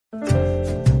What's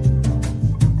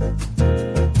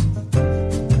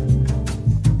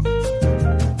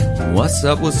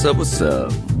up, what's up, what's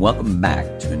up? Welcome back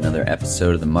to another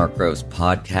episode of the Mark Gross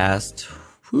Podcast.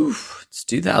 Whew, it's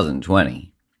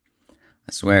 2020.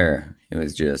 I swear, it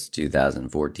was just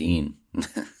 2014.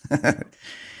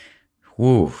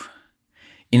 Whew.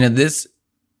 You know, this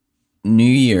new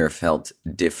year felt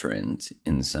different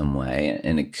in some way,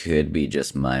 and it could be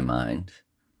just my mind.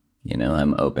 You know,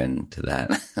 I'm open to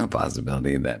that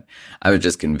possibility that I was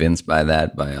just convinced by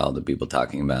that, by all the people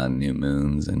talking about new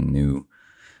moons and new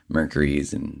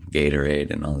Mercury's and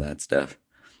Gatorade and all that stuff.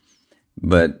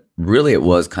 But really, it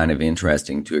was kind of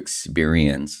interesting to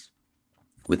experience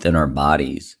within our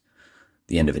bodies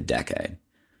the end of a decade,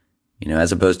 you know,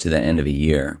 as opposed to the end of a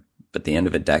year. But the end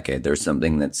of a decade, there's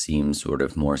something that seems sort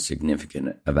of more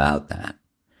significant about that.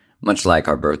 Much like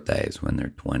our birthdays when they're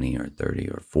 20 or 30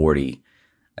 or 40,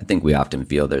 I think we often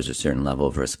feel there's a certain level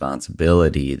of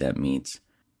responsibility that meets,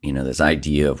 you know, this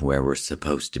idea of where we're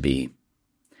supposed to be.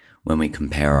 When we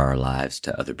compare our lives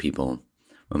to other people,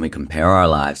 when we compare our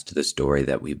lives to the story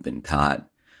that we've been taught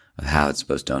of how it's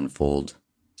supposed to unfold.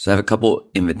 So I have a couple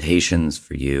invitations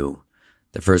for you.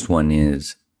 The first one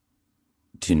is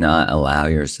to not allow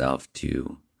yourself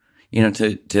to, you know,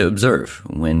 to observe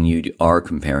when you are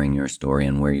comparing your story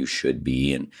and where you should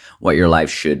be and what your life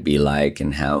should be like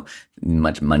and how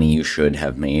much money you should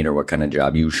have made or what kind of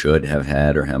job you should have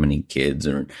had or how many kids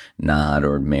or not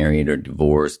or married or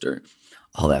divorced or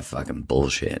all that fucking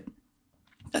bullshit.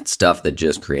 That stuff that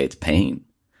just creates pain.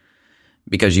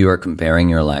 Because you are comparing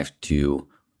your life to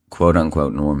quote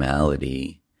unquote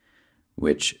normality,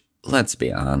 which, let's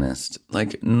be honest,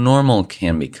 like normal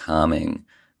can be calming,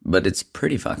 but it's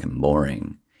pretty fucking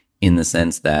boring in the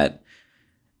sense that,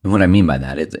 what I mean by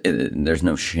that, there's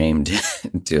no shame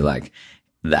to like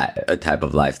that, a type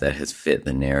of life that has fit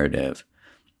the narrative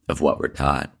of what we're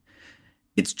taught.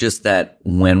 It's just that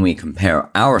when we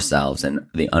compare ourselves and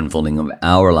the unfolding of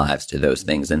our lives to those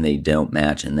things and they don't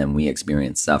match and then we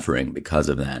experience suffering because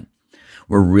of that,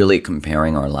 we're really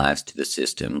comparing our lives to the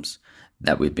systems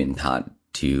that we've been taught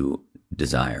to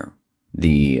desire,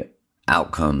 the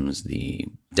outcomes, the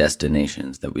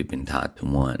destinations that we've been taught to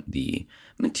want, the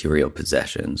material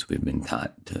possessions we've been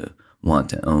taught to want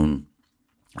to own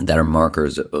that are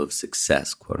markers of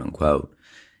success, quote unquote,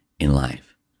 in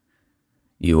life.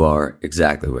 You are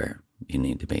exactly where you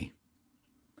need to be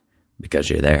because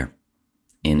you're there.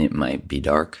 And it might be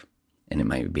dark, and it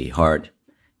might be hard,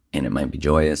 and it might be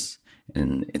joyous,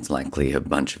 and it's likely a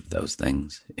bunch of those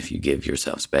things if you give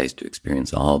yourself space to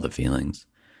experience all the feelings.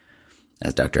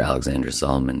 As Dr. Alexandra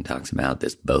Solomon talks about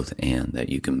this both and, that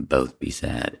you can both be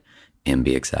sad and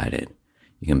be excited.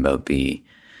 You can both be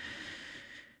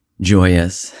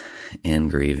joyous and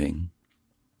grieving.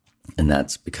 And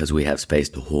that's because we have space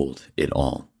to hold it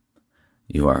all.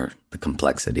 You are the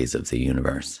complexities of the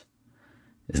universe.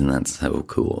 Isn't that so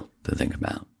cool to think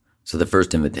about? So the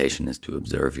first invitation is to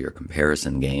observe your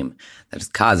comparison game that is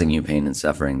causing you pain and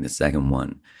suffering. The second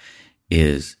one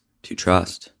is to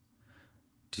trust,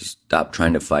 to stop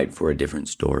trying to fight for a different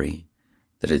story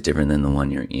that is different than the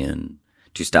one you're in,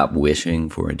 to stop wishing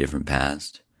for a different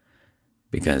past,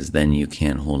 because then you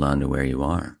can't hold on to where you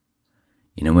are.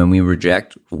 You know, when we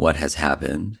reject what has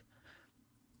happened,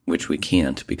 which we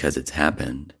can't because it's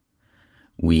happened,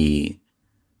 we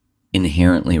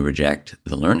inherently reject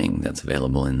the learning that's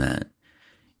available in that.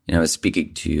 You know, I was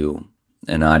speaking to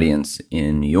an audience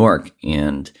in New York,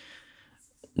 and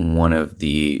one of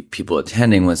the people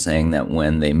attending was saying that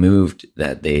when they moved,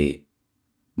 that they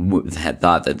had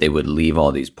thought that they would leave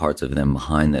all these parts of them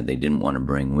behind that they didn't want to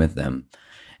bring with them.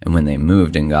 And when they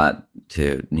moved and got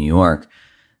to New York,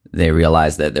 they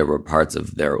realized that there were parts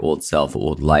of their old self,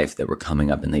 old life that were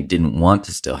coming up, and they didn't want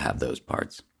to still have those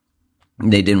parts.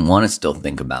 They didn't want to still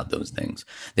think about those things.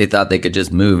 They thought they could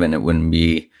just move and it wouldn't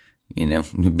be, you know,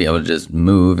 be able to just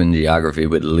move, and geography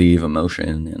would leave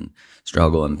emotion and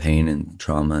struggle and pain and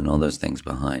trauma and all those things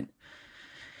behind.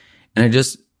 And I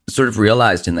just sort of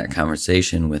realized in that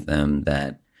conversation with them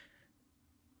that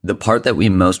the part that we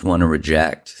most want to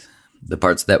reject, the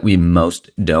parts that we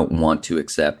most don't want to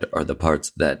accept, are the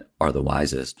parts that are the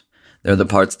wisest. They're the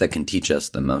parts that can teach us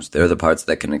the most. They're the parts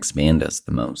that can expand us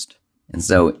the most. And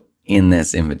so in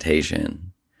this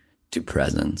invitation to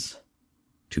presence,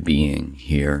 to being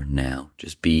here now,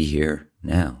 just be here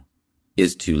now,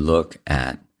 is to look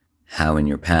at how in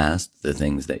your past the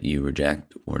things that you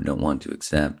reject or don't want to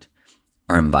accept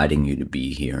are inviting you to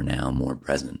be here now, more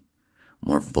present,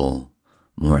 more full,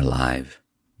 more alive.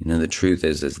 You know, the truth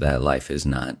is that life is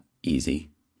not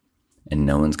easy, and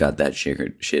no one's got that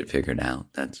shit figured out.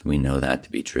 We know that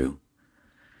to be true.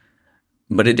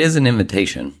 But it is an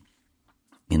invitation.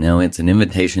 It's an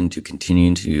invitation to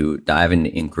continue to dive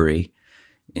into inquiry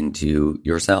into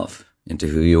yourself, into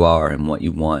who you are and what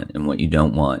you want and what you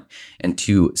don't want, and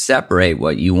to separate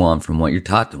what you want from what you're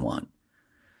taught to want.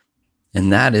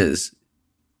 And that is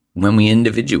when we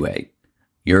individuate.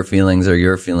 Your feelings are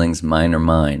your feelings, mine are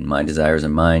mine. My desires are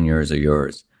mine, yours are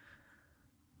yours.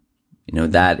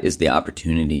 That is the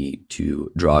opportunity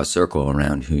to draw a circle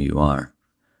around who you are.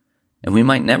 And we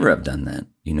might never have done that.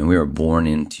 We were born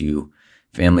into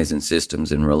families and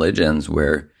systems and religions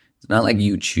where it's not like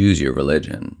you choose your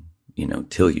religion,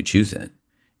 till you choose it.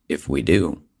 If we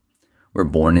do, we're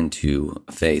born into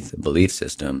a faith, a belief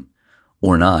system,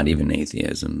 or not, even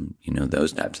atheism,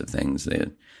 those types of things.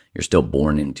 That you're still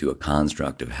born into a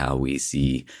construct of how we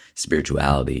see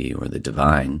spirituality or the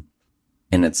divine.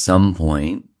 And at some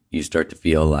point, you start to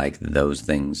feel like those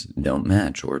things don't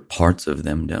match, or parts of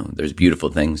them don't. There's beautiful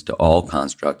things to all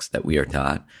constructs that we are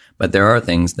taught, but there are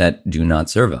things that do not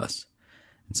serve us.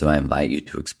 And so I invite you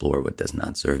to explore what does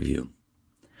not serve you,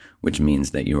 which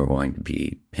means that you are going to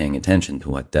be paying attention to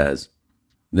what does.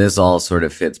 This all sort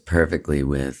of fits perfectly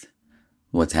with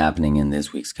what's happening in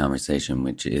this week's conversation,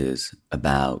 which is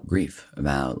about grief,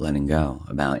 about letting go,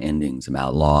 about endings,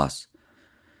 about loss,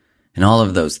 and all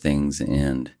of those things.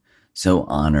 And so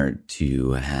honored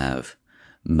to have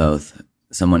both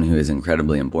someone who is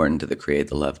incredibly important to the Create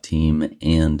the Love team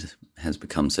and has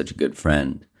become such a good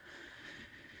friend,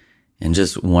 and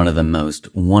just one of the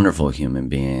most wonderful human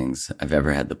beings I've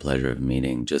ever had the pleasure of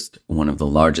meeting, just one of the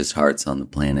largest hearts on the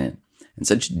planet, and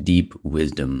such deep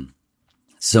wisdom,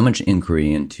 so much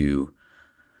inquiry into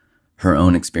her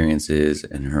own experiences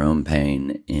and her own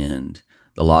pain and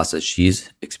the losses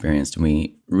she's experienced. And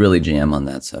we really jam on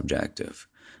that subject of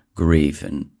grief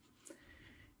and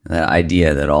that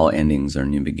idea that all endings are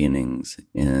new beginnings.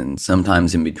 And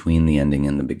sometimes in between the ending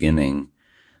and the beginning,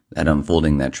 that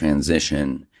unfolding, that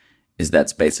transition, is that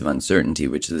space of uncertainty,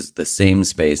 which is the same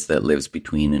space that lives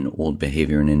between an old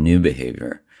behavior and a new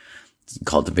behavior. It's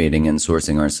cultivating and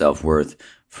sourcing our self-worth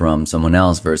from someone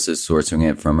else versus sourcing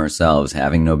it from ourselves,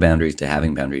 having no boundaries to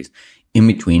having boundaries. In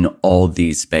between all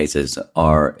these spaces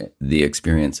are the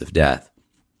experience of death.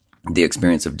 The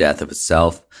experience of death of a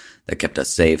self that kept us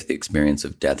safe, the experience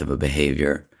of death of a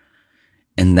behavior.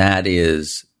 And that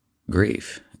is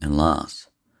grief and loss.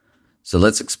 So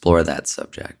let's explore that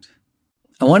subject.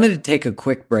 I wanted to take a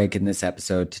quick break in this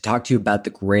episode to talk to you about the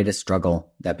greatest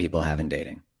struggle that people have in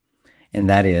dating. And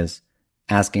that is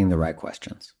asking the right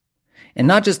questions. And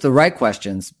not just the right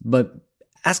questions, but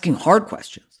asking hard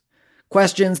questions.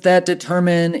 Questions that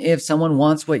determine if someone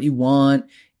wants what you want,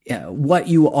 what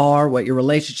you are, what your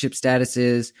relationship status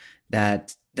is,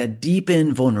 that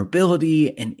deepen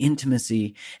vulnerability and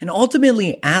intimacy. And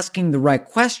ultimately, asking the right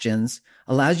questions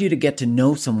allows you to get to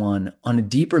know someone on a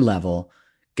deeper level,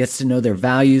 gets to know their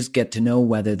values, get to know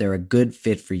whether they're a good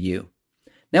fit for you.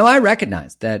 Now, I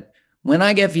recognize that when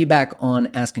I get feedback on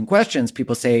asking questions,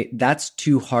 people say that's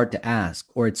too hard to ask,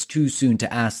 or it's too soon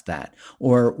to ask that,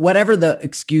 or whatever the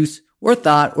excuse or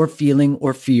thought or feeling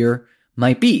or fear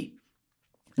might be.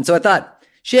 And so I thought,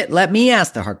 let me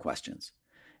ask the hard questions.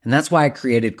 And that's why I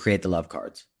created Create the Love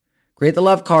cards. Create the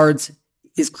Love cards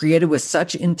is created with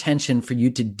such intention for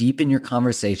you to deepen your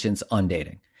conversations on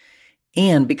dating.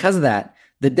 And because of that,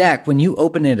 the deck, when you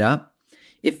open it up,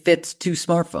 it fits 2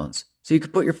 smartphones. So you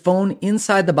could put your phone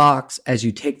inside the box as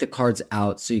you take the cards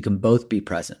out so you can both be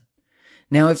present.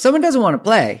 Now, if someone doesn't want to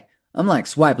play, I'm like,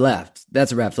 swipe left.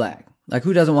 That's a red flag. Like,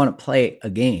 who doesn't want to play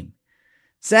a game?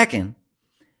 Second,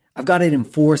 I've got it in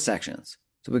 4 sections.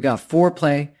 So we got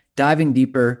foreplay, diving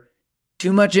deeper,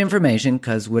 too much information,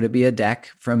 because would it be a deck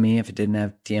from me if it didn't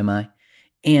have TMI,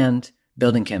 and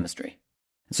building chemistry.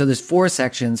 So there's 4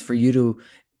 sections for you to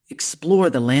explore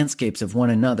the landscapes of one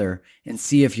another and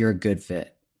see if you're a good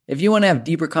fit. If you want to have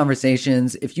deeper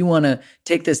conversations, if you want to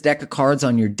take this deck of cards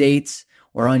on your dates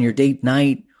or on your date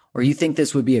night, or you think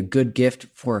this would be a good gift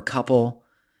for a couple,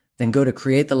 then go to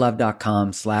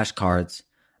createthelove.com/cards.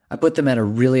 I put them at a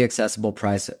really accessible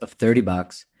price of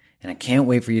 $30, and I can't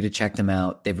wait for you to check them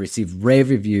out. They've received rave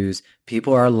reviews.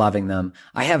 People are loving them.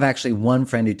 I have actually one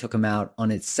friend who took them out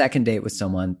on its second date with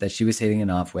someone that she was hitting it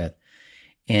off with.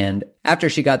 And after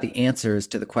she got the answers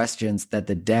to the questions that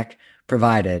the deck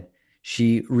provided,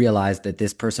 she realized that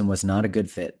this person was not a good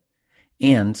fit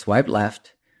and swiped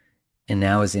left and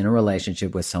now is in a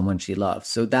relationship with someone she loves.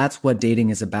 So that's what dating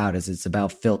is about, is it's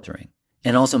about filtering.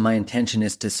 And also my intention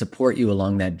is to support you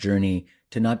along that journey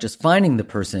to not just finding the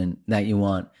person that you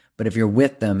want, but if you're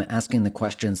with them, asking the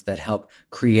questions that help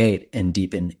create and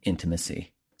deepen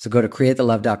intimacy. So go to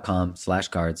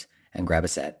createthelove.com/cards and grab a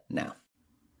set now.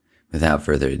 Without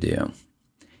further ado,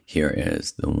 here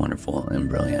is the wonderful and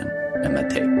brilliant Emma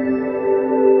Tait.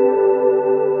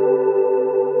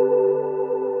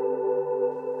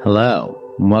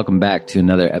 Hello, and welcome back to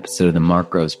another episode of the Mark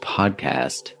Groves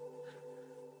podcast.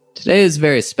 Today is a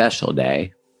very special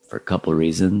day for a couple of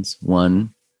reasons.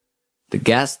 One, the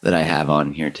guest that I have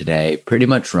on here today pretty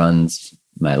much runs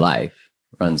my life,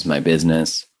 runs my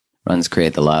business, runs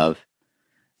Create the Love.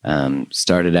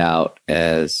 Started out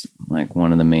as like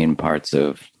one of the main parts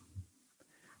of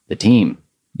the team.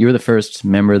 You were the first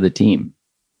member of the team.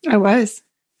 I was.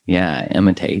 Yeah,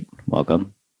 Emma Tait,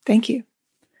 welcome. Thank you.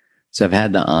 So I've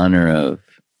had the honor of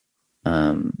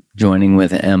joining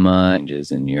with Emma,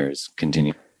 and yours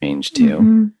continue to change too.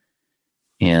 Mm-hmm.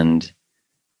 And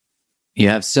you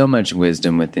have so much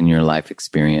wisdom within your life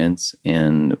experience.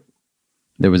 And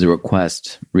there was a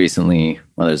request recently.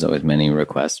 Well, there's always many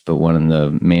requests, but one of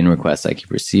the main requests I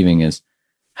keep receiving is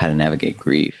how to navigate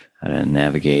grief, how to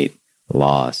navigate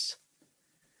loss.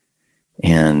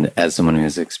 And as someone who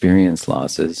has experienced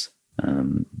losses,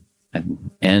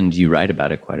 and you write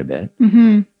about it quite a bit,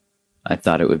 mm-hmm. I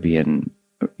thought it would be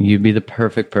you'd be the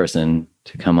perfect person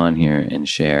to come on here and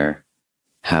share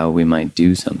how we might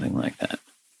do something like that,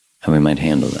 how we might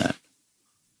handle that.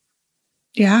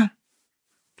 Yeah.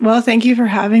 Well, thank you for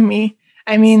having me.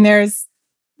 I mean, this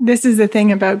is the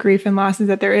thing about grief and loss, is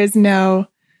that there is no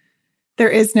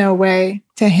way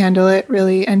to handle it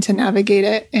really and to navigate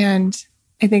it. And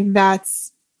I think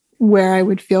that's where I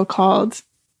would feel called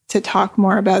to talk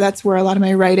more about. That's where a lot of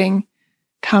my writing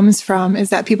comes from, is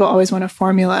that people always want a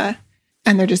formula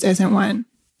and there just isn't one.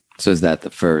 So is that the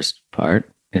first part,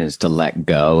 is to let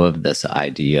go of this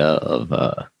idea of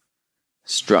a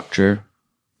structure,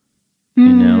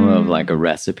 of like a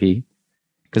recipe?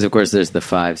 Because of course there's the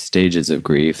 5 stages of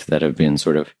grief that have been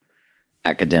sort of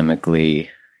academically,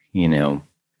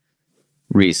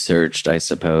 researched, I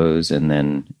suppose, and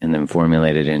then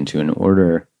formulated into an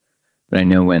order. But I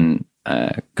know when,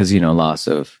 because, loss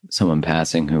of someone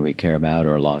passing who we care about,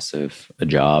 or loss of a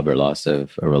job, or loss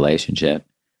of a relationship,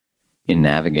 in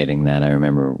navigating that, I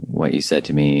remember what you said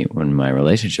to me when my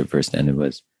relationship first ended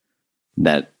was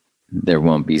that there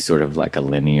won't be sort of like a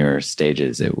linear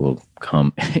stages. It will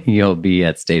come, you'll be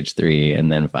at stage 3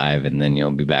 and then 5, and then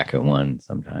you'll be back at 1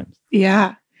 sometimes.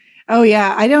 Yeah. Oh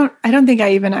yeah. I don't think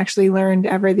I even actually learned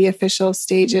ever the official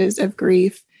stages of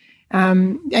grief.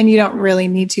 And you don't really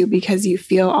need to, because you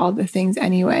feel all the things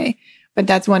anyway. But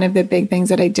that's one of the big things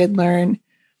that I did learn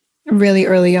really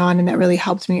early on, and that really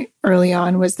helped me early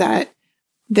on, was that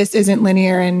this isn't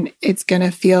linear, and it's going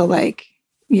to feel like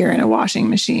you're in a washing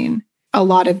machine a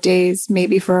lot of days,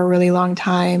 maybe for a really long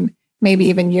time, maybe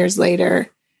even years later,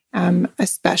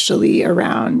 especially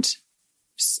around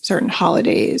certain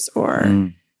holidays,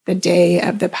 or the day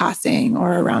of the passing,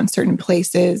 or around certain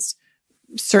places.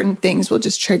 Certain things will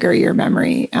just trigger your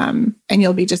memory, and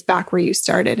you'll be just back where you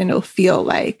started, and it'll feel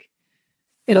like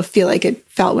it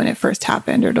felt when it first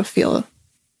happened, or it'll feel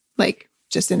like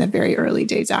just in the very early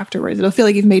days afterwards. It'll feel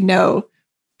like you've made no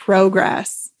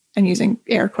progress, and using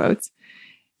air quotes,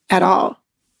 at all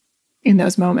in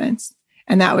those moments.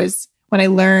 And that was when I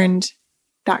learned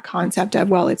that concept of,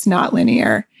 well, it's not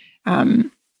linear,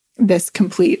 this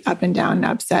complete up and down and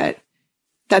upset.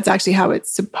 That's actually how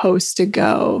it's supposed to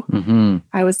go. Mm-hmm.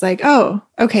 I was like, oh,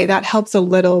 okay, that helps a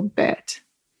little bit.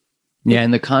 Yeah,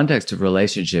 in the context of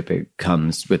relationship, it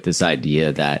comes with this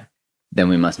idea that then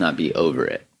we must not be over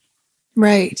it.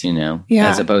 Right. Yeah.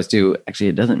 As opposed to, actually,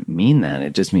 it doesn't mean that.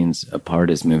 It just means a part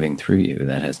is moving through you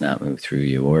that has not moved through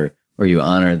you. Or you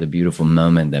honor the beautiful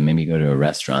moment that maybe you go to a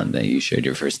restaurant that you shared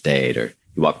your first date, or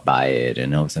you walk by it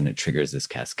and all of a sudden it triggers this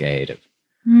cascade of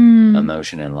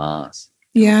emotion and loss.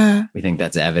 Yeah. We think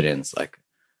that's evidence, like,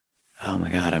 oh my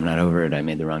God, I'm not over it. I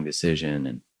made the wrong decision.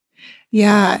 And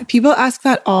yeah, people ask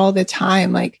that all the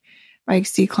time. Like, I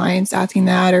see clients asking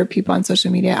that, or people on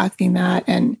social media asking that.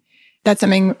 And that's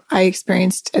something I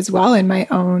experienced as well in my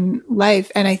own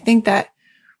life. And I think that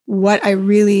what I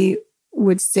really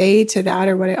would say to that,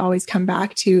 or what I always come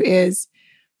back to, is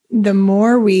the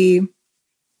more we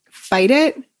fight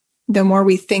it, the more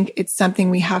we think it's something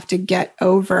we have to get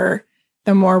over,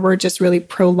 the more we're just really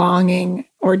prolonging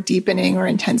or deepening or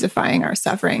intensifying our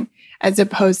suffering, as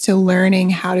opposed to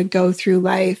learning how to go through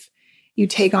life. You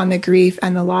take on the grief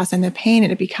and the loss and the pain,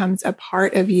 and it becomes a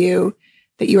part of you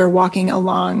that you are walking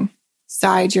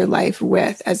alongside your life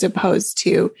with, as opposed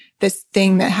to this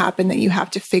thing that happened that you have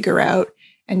to figure out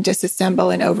and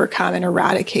disassemble and overcome and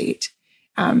eradicate.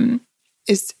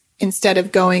 Is instead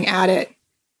of going at it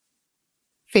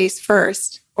face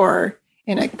first, or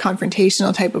in a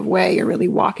confrontational type of way, you're really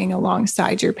walking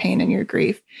alongside your pain and your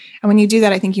grief. And when you do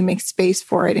that, I think you make space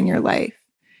for it in your life.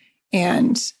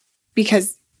 And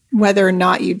because whether or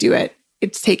not you do it,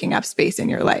 it's taking up space in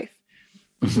your life.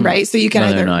 Right. So you can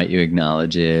whether either, or not you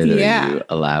acknowledge it or Yeah. you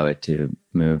allow it to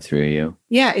move through you.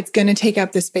 yeah, it's going to take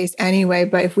up the space anyway.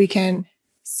 But if we can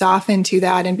soften to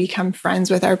that and become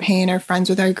friends with our pain or friends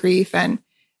with our grief, and,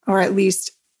 or at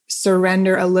least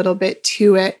surrender a little bit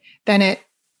to it, then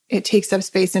it takes up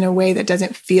space in a way that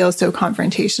doesn't feel so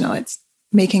confrontational. It's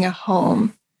making a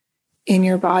home in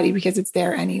your body because it's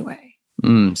there anyway.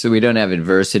 So we don't have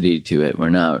adversity to it. We're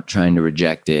not trying to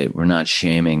reject it. We're not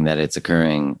shaming that it's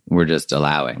occurring. We're just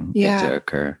allowing it to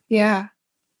occur. Yeah.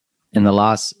 And the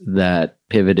loss that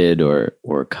pivoted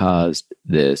or caused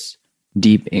this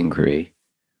deep inquiry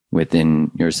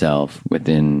within yourself,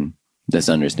 within this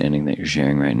understanding that you're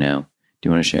sharing right now. Do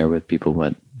you want to share with people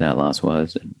what that loss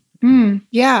was?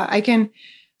 Yeah, I can.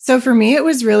 So for me, it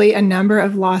was really a number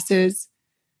of losses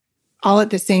all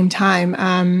at the same time.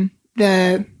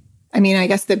 I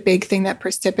guess the big thing that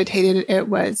precipitated it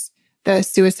was the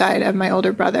suicide of my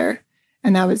older brother.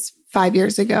 And that was 5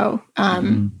 years ago.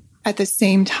 At the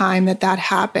same time that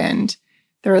happened,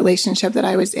 the relationship that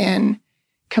I was in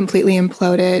completely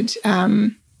imploded.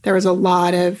 There was a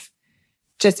lot of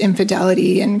just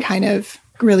infidelity and kind of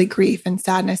really grief and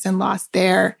sadness and loss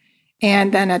there.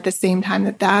 And then at the same time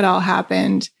that all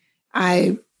happened,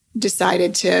 I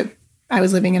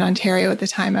was living in Ontario at the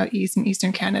time, out east in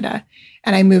Eastern Canada.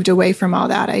 And I moved away from all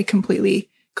that. I completely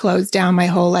closed down my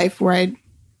whole life where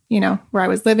I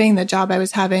was living, the job I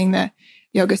was having, the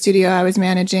yoga studio I was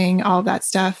managing, all of that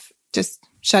stuff, just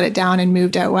shut it down and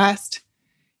moved out west.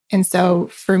 And so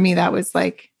for me, that was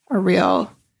like a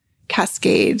real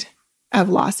cascade of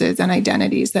losses and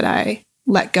identities that I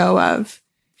let go of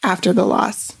after the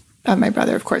loss of my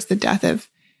brother. Of course, the death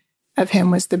of him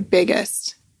was the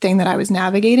biggest thing that I was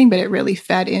navigating, but it really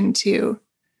fed into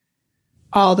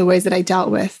all the ways that I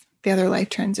dealt with the other life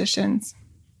transitions.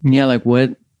 Yeah, like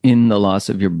what in the loss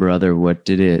of your brother, what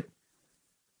did it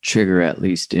trigger, at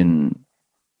least in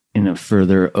a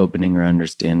further opening or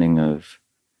understanding of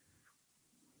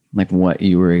like what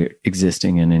you were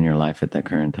existing in your life at that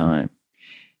current time?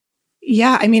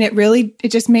 Yeah, I mean,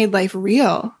 it just made life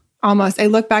real almost. I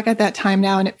look back at that time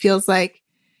now and it feels like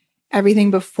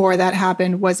everything before that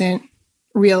happened wasn't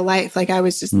real life. Like I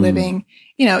was just living,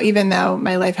 even though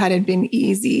my life hadn't been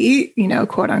easy,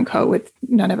 quote unquote, with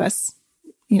none of us,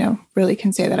 really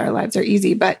can say that our lives are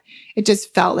easy, but it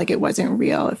just felt like it wasn't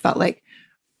real. It felt like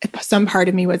some part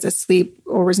of me was asleep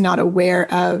or was not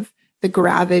aware of the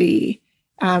gravity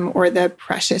or the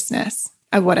preciousness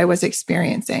of what I was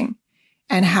experiencing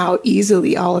and how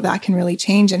easily all of that can really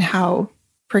change and how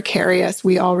precarious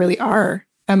we all really are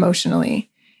emotionally.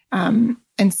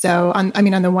 And so on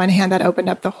the one hand, that opened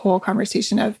up the whole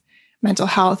conversation of mental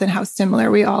health and how similar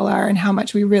we all are and how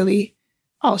much we really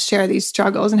all share these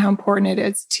struggles and how important it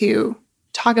is to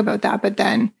talk about that. But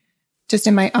then just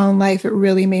in my own life, it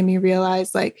really made me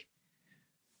realize like,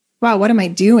 wow, what am I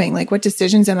doing? Like, what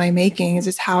decisions am I making? Is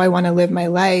this how I want to live my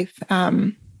life?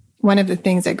 One of the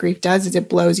things that grief does is it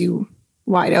blows you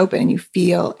wide open and you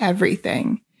feel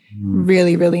everything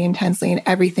really, really intensely. And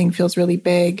everything feels really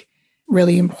big,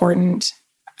 really important.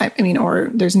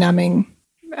 Or there's numbing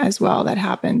as well that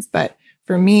happens. But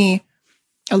for me,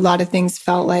 a lot of things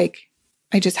felt like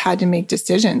I just had to make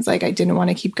decisions. Like I didn't want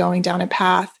to keep going down a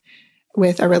path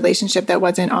with a relationship that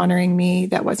wasn't honoring me,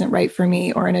 that wasn't right for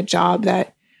me, or in a job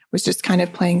that was just kind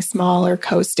of playing small or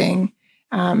coasting.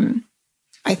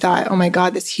 I thought, oh my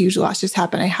God, this huge loss just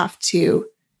happened. I have to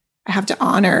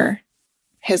honor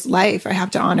his life. I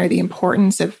have to honor the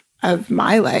importance of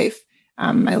my life.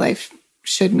 My life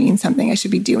should mean something. I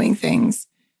should be doing things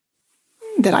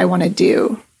that I want to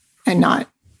do and not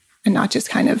just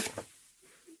kind of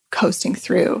coasting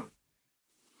through.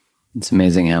 It's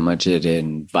amazing how much it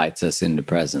invites us into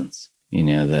presence.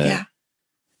 And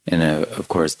of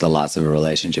course, the loss of a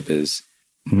relationship is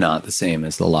not the same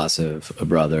as the loss of a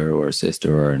brother or a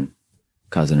sister or a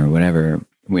cousin or whatever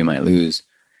we might lose.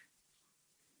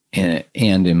 And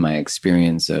in my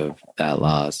experience of that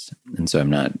loss, and so I'm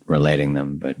not relating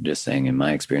them, but just saying in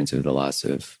my experience of the loss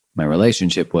of my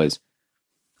relationship was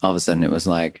all of a sudden it was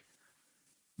like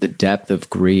the depth of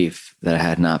grief that I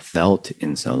had not felt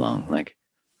in so long. Like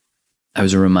I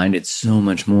was reminded so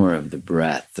much more of the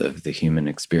breadth of the human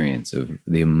experience, of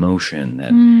the emotion,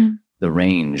 that the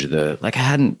range, I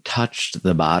hadn't touched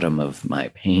the bottom of my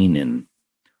pain in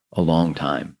a long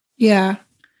time. Yeah.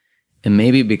 And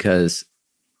maybe because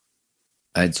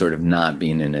I'd sort of not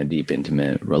been in a deep,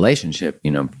 intimate relationship,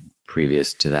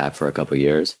 previous to that for a couple of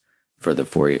years, for the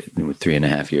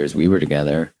 3.5 years we were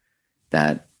together,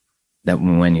 that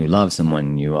when you love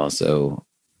someone, you also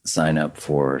sign up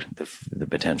for the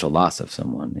potential loss of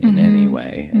someone in any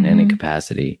way, in any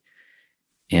capacity.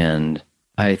 And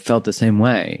I felt the same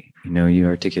way. You know, you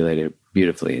articulated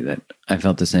beautifully that I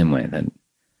felt the same way, that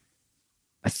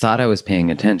I thought I was paying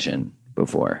attention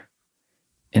before.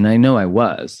 And I know I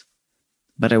was,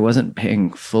 but I wasn't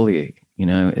paying fully. You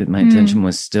know, my attention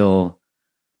was still,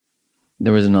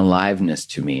 there was an aliveness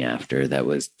to me after that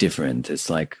was different. It's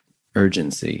like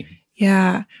urgency.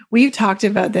 Yeah. We've talked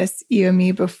about this, you and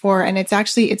me, before. And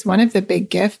it's one of the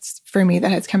big gifts for me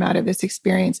that has come out of this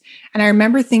experience. And I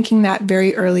remember thinking that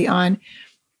very early on,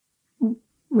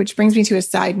 which brings me to a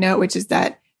side note, which is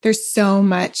that there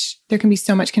can be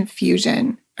so much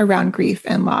confusion around grief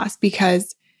and loss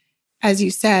because, as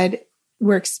you said,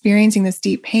 we're experiencing this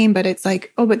deep pain, but it's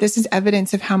like, oh, but this is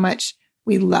evidence of how much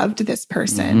we loved this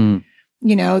person.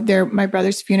 You know, my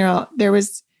brother's funeral, there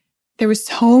was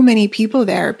so many people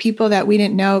there, people that we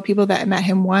didn't know, people that met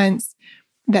him once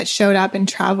that showed up and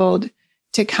traveled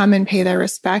to come and pay their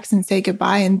respects and say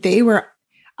goodbye. And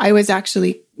I was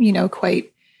actually, you know,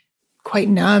 quite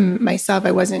numb myself.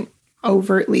 I wasn't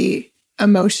overtly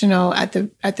emotional at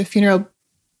the funeral,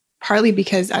 partly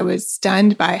because I was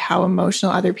stunned by how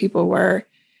emotional other people were,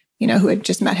 you know, who had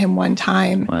just met him one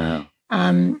time. Wow.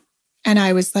 And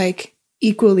I was like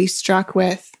equally struck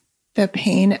with the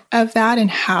pain of that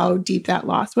and how deep that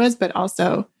loss was, but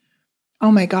also,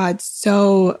 oh my God,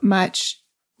 so much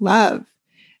love,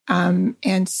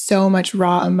 and so much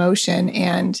raw emotion,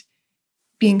 and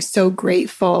being so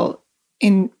grateful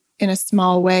in a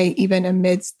small way, even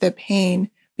amidst the pain,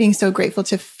 being so grateful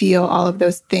to feel all of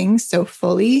those things so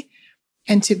fully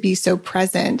and to be so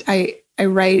present. I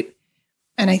write,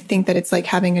 and I think that it's like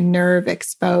having a nerve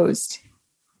exposed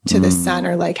to the sun,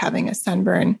 or like having a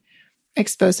sunburn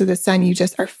exposed to the sun. You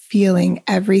just are feeling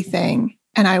everything.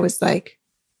 And I was like,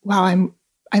 wow,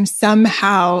 I'm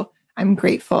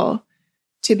grateful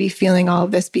to be feeling all of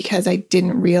this, because I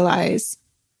didn't realize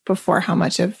before how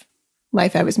much of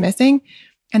life I was missing.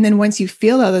 And then once you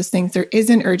feel all those things, there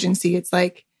is an urgency. It's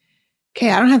like,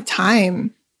 okay, I don't have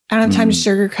time. I don't have time to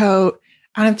sugarcoat.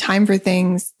 I don't have time for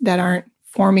things that aren't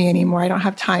for me anymore. I don't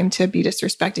have time to be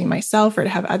disrespecting myself or to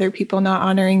have other people not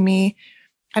honoring me.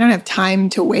 I don't have time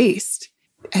to waste.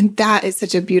 And that is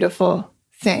such a beautiful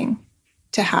thing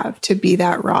to have, to be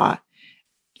that raw,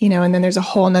 you know. And then there's a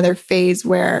whole nother phase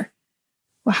where,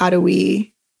 well, how do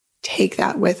we take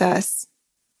that with us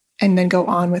and then go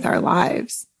on with our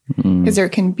lives? Because there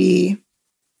can be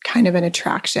kind of an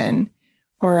attraction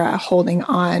or a holding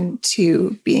on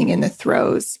to being in the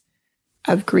throes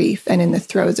of grief and in the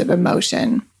throes of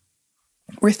emotion,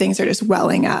 where things are just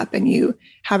welling up and you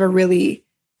have a really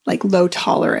like low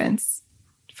tolerance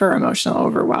for emotional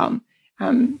overwhelm.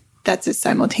 That's a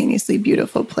simultaneously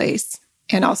beautiful place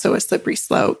and also a slippery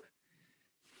slope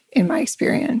in my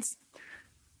experience.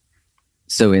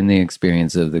 So in the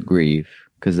experience of the grief,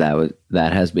 because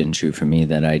that has been true for me,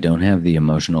 that I don't have the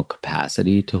emotional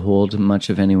capacity to hold much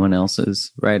of anyone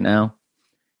else's right now.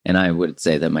 And I would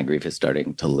say that my grief is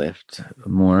starting to lift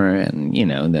more, and, you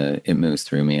know, it moves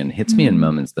through me and hits me in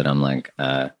moments that I'm like,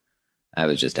 I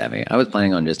was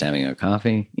planning on just having a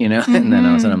coffee, you know, and then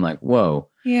all of a sudden I'm like, whoa.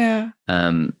 Yeah.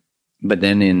 But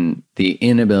then in the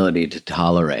inability to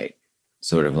tolerate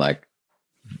sort of like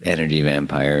energy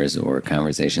vampires or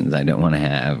conversations I don't want to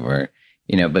have, or,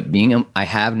 you know, but I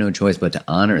have no choice but to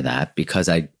honor that, because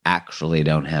I actually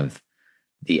don't have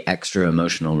the extra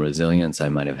emotional resilience I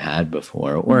might have had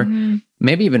before, or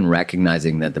maybe even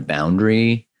recognizing that the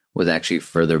boundary was actually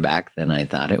further back than I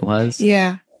thought it was.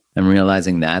 Yeah. I'm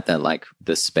realizing that like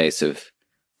the space of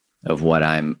what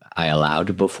I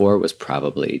allowed before was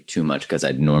probably too much, because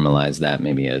I'd normalized that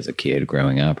maybe as a kid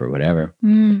growing up or whatever.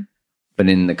 But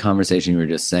in the conversation you were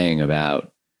just saying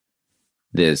about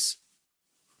this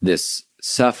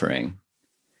suffering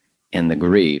and the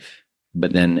grief,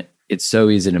 but then it's so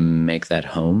easy to make that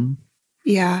home.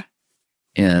 Yeah.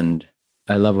 And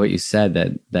I love what you said,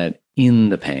 that in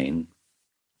the pain,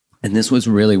 and this was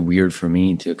really weird for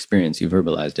me to experience, you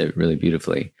verbalized it really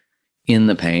beautifully. In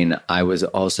the pain, I was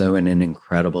also in an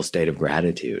incredible state of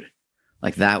gratitude.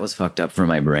 Like, that was fucked up for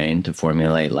my brain to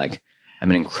formulate, like, I'm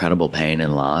in incredible pain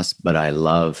and loss, but I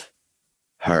love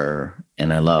her,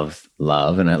 and I love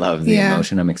love, and I love the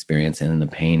emotion I'm experiencing, and the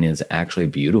pain is actually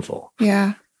beautiful.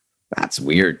 Yeah. That's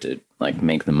weird to like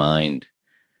make the mind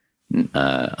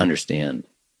understand.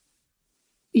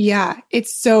 Yeah,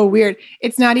 it's so weird.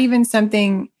 It's not even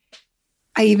something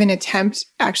I even attempt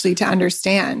actually to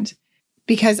understand,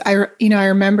 because I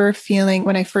remember feeling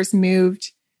when I first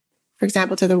moved, for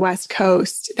example, to the West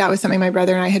Coast, that was something my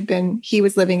brother and I he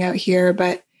was living out here,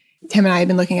 but him and I had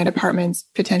been looking at apartments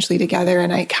potentially together.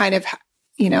 And I kind of,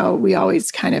 we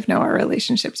always kind of know our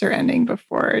relationships are ending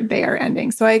before they are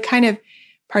ending. So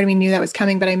part of me knew that was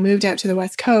coming, but I moved out to the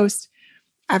West Coast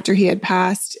after he had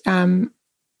passed,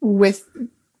 with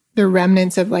the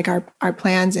remnants of like our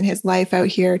plans and his life out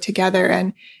here together.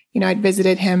 And, I'd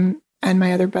visited him and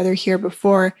my other brother here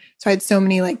before. So I had so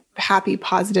many like happy,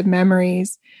 positive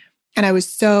memories. And I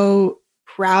was so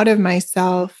proud of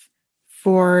myself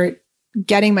for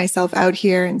getting myself out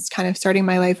here and kind of starting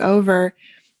my life over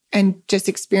and just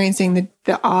experiencing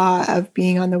the awe of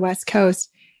being on the West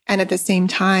Coast. And at the same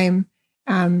time,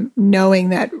 knowing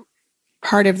that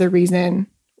part of the reason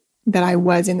that I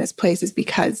was in this place is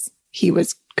because he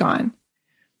was gone.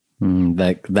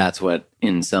 That's what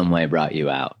in some way brought you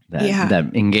out.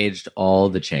 That engaged all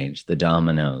the change, the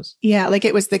dominoes. Yeah, like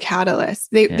it was the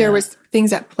catalyst. There was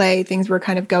things at play, things were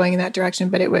kind of going in that direction,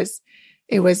 but it was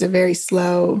a very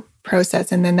slow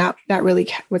process. And then that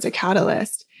really was a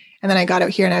catalyst. And then I got out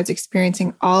here and I was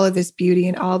experiencing all of this beauty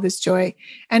and all of this joy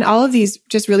and all of these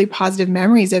just really positive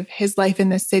memories of his life in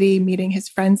the city, meeting his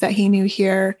friends that he knew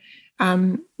here,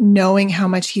 knowing how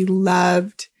much he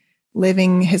loved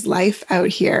living his life out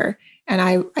here. And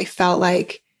I felt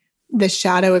like the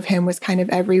shadow of him was kind of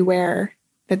everywhere,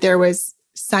 that there was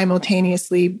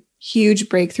simultaneously huge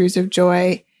breakthroughs of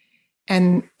joy.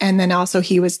 And then also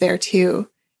he was there too.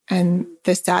 And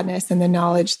the sadness and the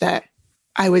knowledge that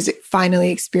I was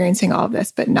finally experiencing all of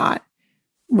this, but not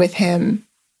with him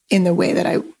in the way that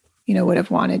I, would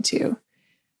have wanted to.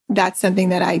 That's something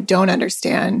that I don't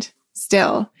understand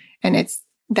still. And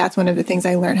that's one of the things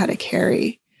I learned how to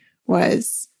carry,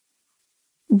 was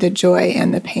the joy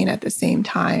and the pain at the same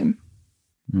time.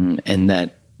 And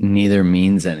that neither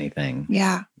means anything.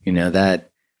 Yeah. That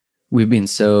we've been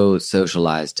so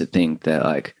socialized to think that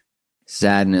like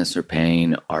sadness or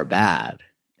pain are bad.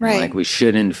 Right. Like we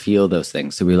shouldn't feel those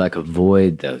things. So we like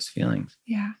avoid those feelings.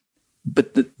 Yeah.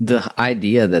 But the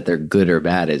idea that they're good or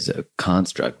bad is a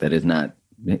construct that is not,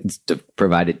 it's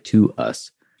provided to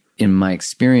us. In my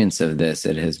experience of this,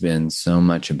 it has been so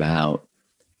much about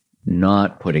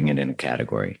not putting it in a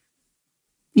category.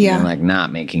 Yeah. Like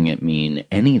not making it mean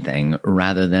anything,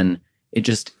 rather than it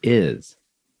just is.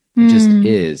 It just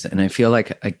is. And I feel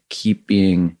like I keep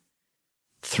being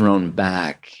thrown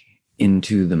back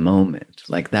into the moment.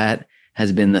 Like that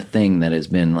has been the thing that has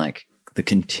been like the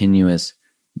continuous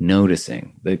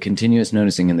noticing and the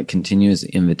continuous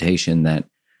invitation that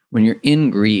when you're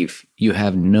in grief, you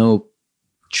have no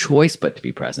choice but to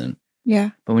be present.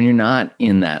 Yeah. But when you're not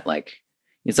in that, like,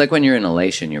 it's like when you're in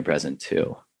elation, you're present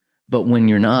too. But when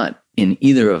you're not in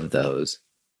either of those,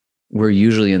 we're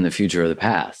usually in the future or the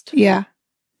past. Yeah.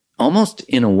 Almost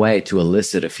in a way to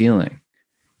elicit a feeling,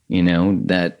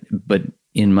 but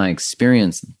in my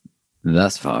experience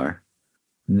thus far,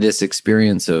 this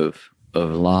experience of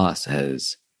loss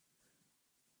has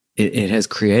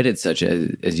created such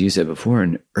as you said before,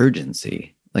 an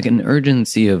urgency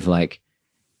of like,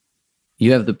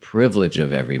 you have the privilege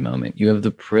of every moment. You have the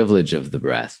privilege of the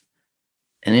breath,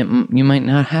 and you might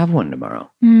not have one tomorrow.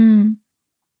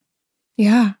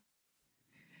 Yeah,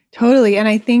 totally. And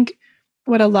I think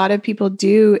what a lot of people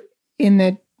do in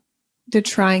the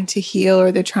trying to heal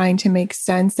or the trying to make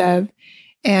sense of,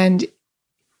 and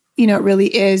it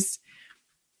really is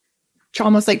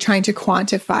almost like trying to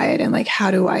quantify it and like,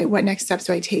 what next steps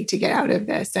do I take to get out of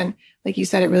this? And like you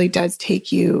said, it really does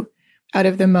take you out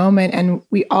of the moment. And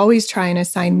we always try and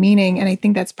assign meaning. And I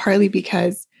think that's partly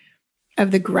because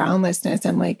of the groundlessness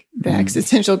and like the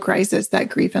existential crisis that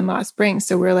grief and loss brings.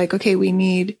 So we're like, okay, we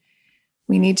need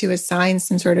to assign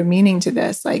some sort of meaning to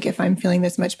this. Like if I'm feeling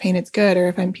this much pain, it's good. Or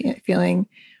if I'm feeling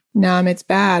numb, it's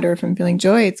bad. Or if I'm feeling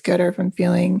joy, it's good. Or if I'm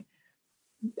feeling,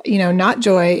 not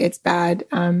joy, it's bad.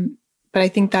 But I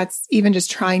think that's even just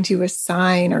trying to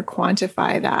assign or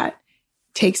quantify that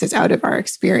takes us out of our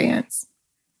experience.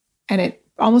 And it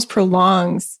almost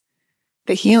prolongs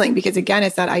the healing, because again,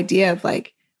 it's that idea of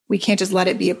like, we can't just let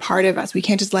it be a part of us. We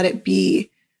can't just let it be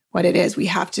what it is. We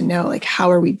have to know, like, how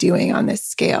are we doing on this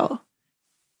scale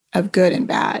of good and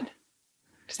bad?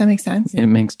 Does that make sense? It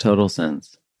makes total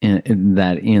sense.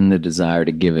 That in the desire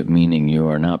to give it meaning, you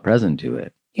are not present to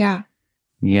it. Yeah.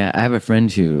 Yeah. I have a friend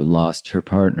who lost her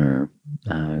partner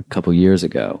a couple years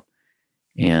ago.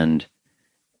 And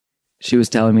she was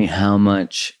telling me how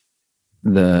much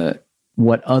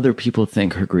what other people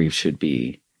think her grief should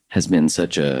be has been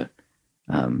such a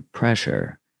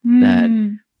pressure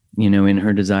that, in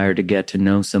her desire to get to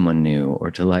know someone new or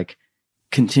to like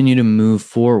continue to move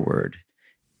forward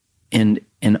and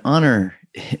honor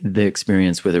the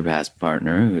experience with her past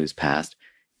partner who's passed,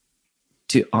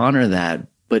 to honor that,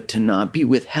 but to not be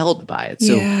withheld by it.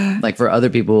 So like for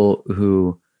other people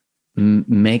who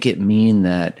make it mean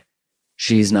that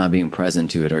she's not being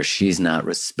present to it or she's not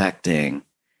respecting.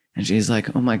 And she's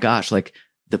like, oh my gosh, like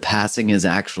the passing is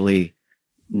actually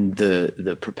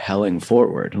the propelling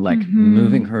forward, like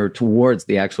moving her towards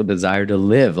the actual desire to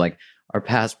live. Like our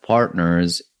past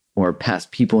partners or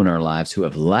past people in our lives who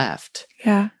have left,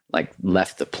 like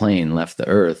left the plane, left the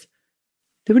earth,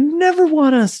 they would never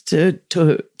want us to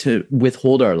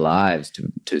withhold our lives,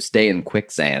 to stay in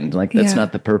quicksand. Like that's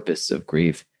not the purpose of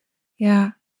grief.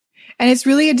 Yeah. And it's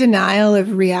really a denial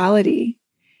of reality.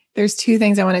 There's two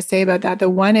things I want to say about that. The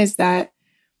one is that,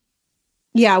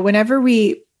 whenever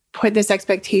we put this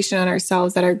expectation on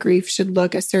ourselves that our grief should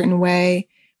look a certain way,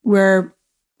 or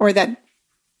that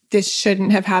this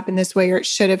shouldn't have happened this way, or it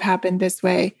should have happened this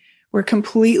way, we're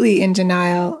completely in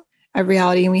denial of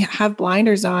reality. And we have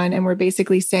blinders on, and we're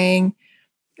basically saying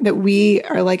that we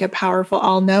are like a powerful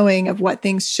all-knowing of what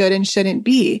things should and shouldn't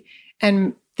be.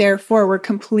 And therefore, we're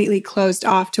completely closed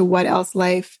off to what else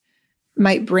life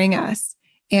might bring us.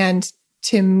 And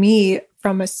to me,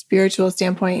 from a spiritual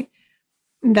standpoint,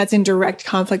 that's in direct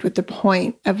conflict with the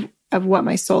point of what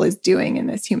my soul is doing in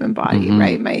this human body,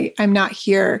 right? I'm not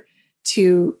here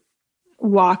to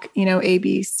walk, A,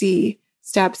 B, C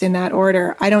steps in that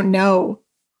order. I don't know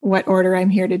what order I'm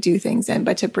here to do things in,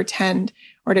 but to pretend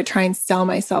or to try and sell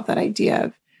myself that idea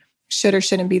of should or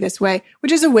shouldn't be this way,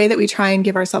 which is a way that we try and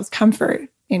give ourselves comfort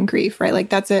in grief, right? Like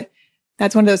that's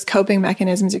one of those coping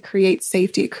mechanisms. It creates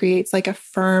safety. It creates like a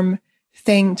firm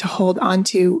thing to hold on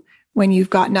to when you've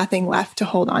got nothing left to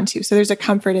hold on to. So there's a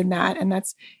comfort in that. And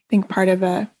that's, I think, part of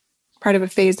a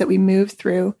phase that we move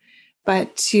through.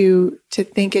 But to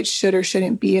think it should or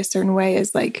shouldn't be a certain way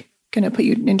is like going to put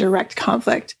you in direct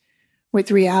conflict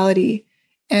with reality.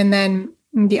 And then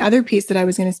the other piece that I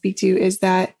was going to speak to is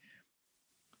that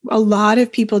a lot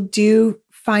of people do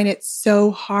find it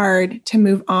so hard to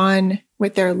move on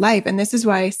with their life. And this is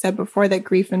why I said before that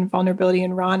grief and vulnerability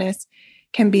and rawness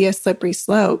can be a slippery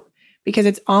slope, because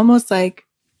it's almost like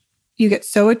you get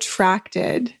so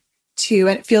attracted to,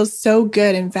 and it feels so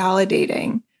good and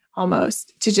validating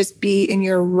almost to just be in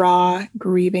your raw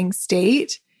grieving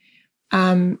state.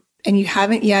 And you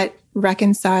haven't yet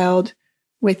reconciled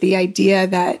with the idea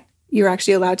that you're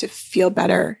actually allowed to feel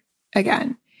better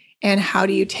again. And how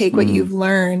do you take what you've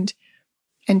learned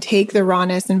and take the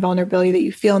rawness and vulnerability that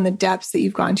you feel in the depths that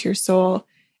you've gone to your soul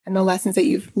and the lessons that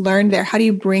you've learned there? How do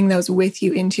you bring those with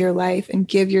you into your life and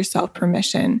give yourself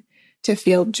permission to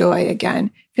feel joy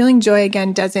again? Feeling joy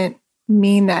again doesn't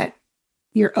mean that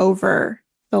you're over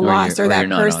the loss or that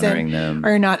person or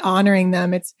you're not honoring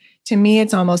them. It's, to me,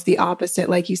 it's almost the opposite.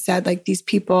 Like you said, like these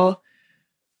people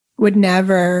would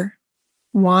never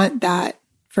want that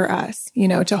for us,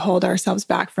 to hold ourselves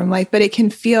back from life. But it can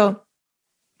feel,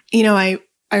 I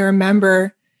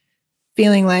remember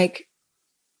feeling like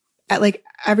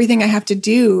everything I have to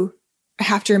do, I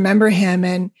have to remember him.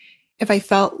 And if I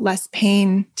felt less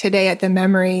pain today at the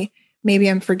memory, maybe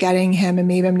I'm forgetting him and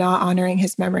maybe I'm not honoring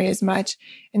his memory as much.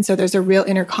 And so there's a real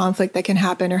inner conflict that can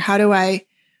happen. Or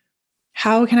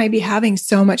how can I be having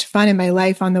so much fun in my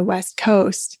life on the West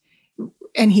Coast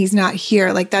and he's not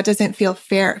here? Like that doesn't feel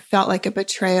fair. It felt like a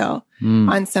betrayal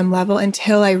on some level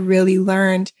until I really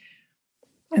learned,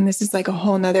 and this is like a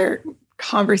whole nother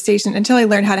conversation, until I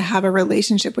learned how to have a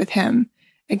relationship with him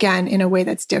again in a way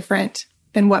that's different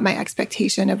than what my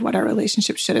expectation of what our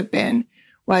relationship should have been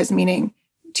was, meaning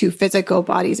two physical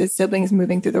bodies as siblings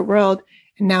moving through the world.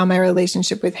 And now my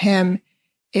relationship with him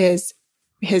is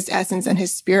his essence and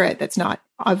his spirit that's not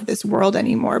of this world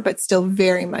anymore, but still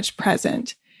very much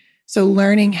present. So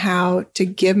learning how to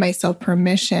give myself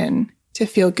permission to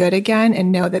feel good again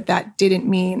and know that that didn't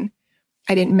mean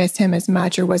I didn't miss him as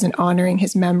much or wasn't honoring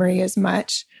his memory as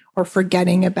much or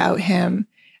forgetting about him.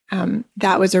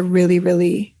 That was a really,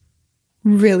 really,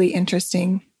 really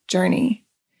interesting journey.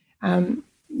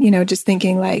 Just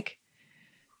thinking like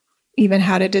even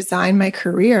how to design my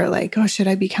career, like, should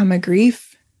I become a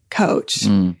grief coach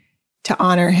to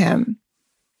honor him?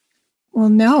 Well,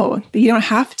 no, you don't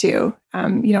have to.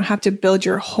 You don't have to build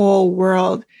your whole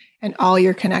world and all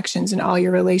your connections and all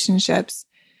your relationships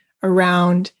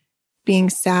around being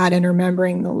sad and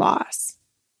remembering the loss.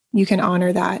 You can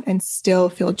honor that and still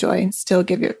feel joy and still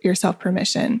give yourself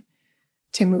permission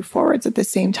to move forwards at the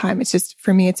same time. It's just,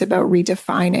 for me, it's about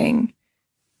redefining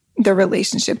the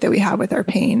relationship that we have with our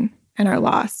pain and our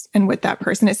loss and with that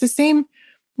person. It's the same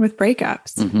with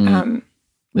breakups.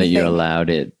 That you allowed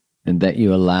it, and that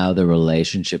you allow the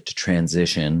relationship to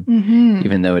transition,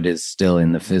 even though it is still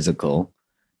in the physical.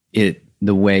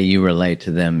 The way you relate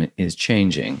to them is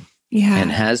changing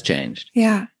and has changed.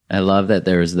 Yeah. I love that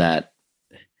there's that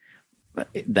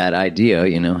that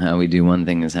idea, how we do one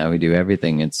thing is how we do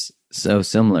everything. It's so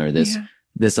similar.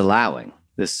 This allowing,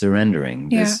 this surrendering,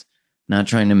 this not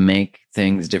trying to make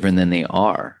things different than they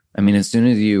are. I mean, as soon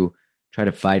as you try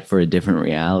to fight for a different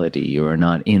reality, you are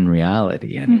not in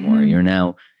reality anymore. Mm-hmm. You're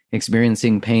now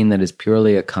experiencing pain that is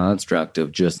purely a construct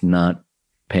of just not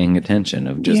paying attention,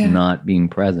 of just not being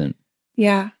present.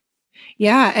 Yeah.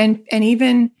 Yeah. And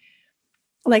even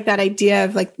like that idea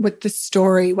of like, what's the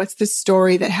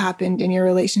story that happened in your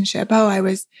relationship? Oh, I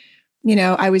was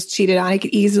cheated on.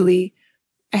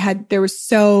 There were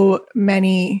so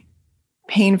many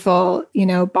painful,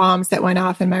 bombs that went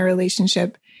off in my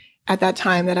relationship at that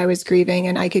time that I was grieving.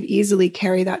 And I could easily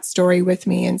carry that story with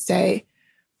me and say,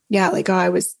 yeah, like, oh, I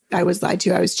was lied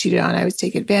to, I was cheated on, I was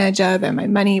taken advantage of, and my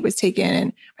money was taken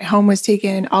and my home was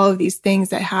taken, all of these things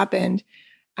that happened.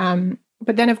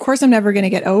 But then of course I'm never going to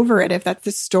get over it if that's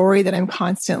the story that I'm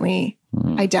constantly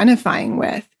identifying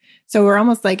with. So we're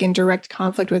almost like in direct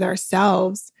conflict with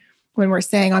ourselves when we're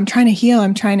saying, I'm trying to heal.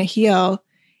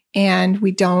 And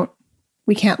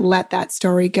we can't let that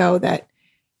story go, that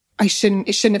it shouldn't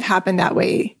have happened that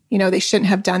way. They shouldn't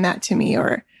have done that to me,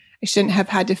 or I shouldn't have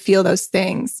had to feel those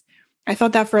things. I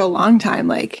felt that for a long time,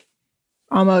 like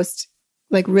almost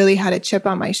like really had a chip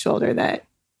on my shoulder that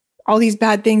all these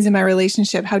bad things in my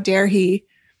relationship, how dare he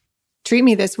treat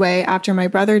me this way after my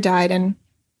brother died? And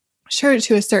sure,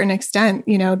 to a certain extent,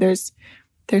 there's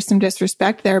some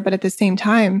disrespect there, but at the same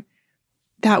time,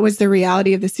 that was the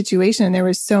reality of the situation. And there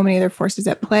was so many other forces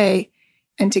at play.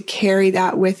 And to carry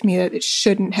that with me, that it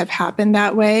shouldn't have happened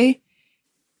that way,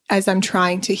 as I'm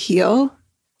trying to heal,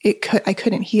 I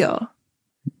couldn't heal.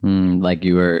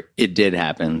 It did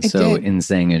happen. In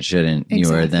saying it shouldn't, exactly.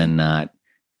 You were then not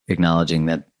acknowledging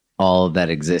that all of that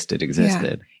existed.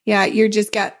 Yeah.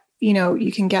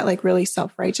 You can get like really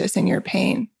self-righteous in your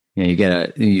pain. Yeah.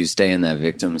 You stay in that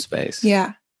victim space.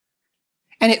 Yeah.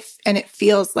 And it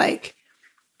feels like,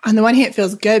 on the one hand, it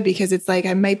feels good because it's like,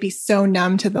 I might be so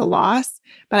numb to the loss,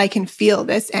 but I can feel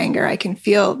this anger. I can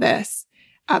feel this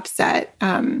upset,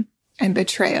 and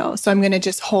betrayal. So I'm going to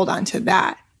just hold on to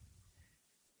that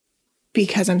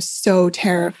because I'm so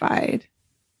terrified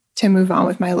to move on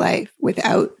with my life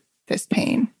without this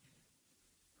pain,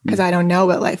 because I don't know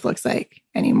what life looks like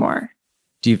anymore.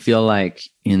 Do you feel like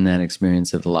in that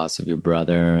experience of the loss of your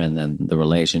brother and then the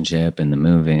relationship and the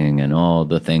moving and all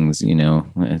the things,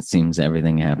 it seems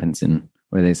everything happens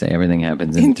everything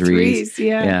happens in threes.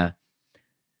 Yeah.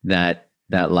 That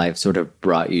life sort of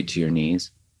brought you to your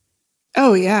knees.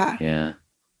 Oh, yeah. Yeah.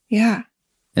 Yeah.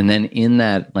 And then in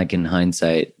that, like in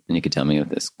hindsight, and you could tell me if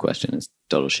this question is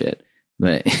total shit,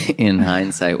 but in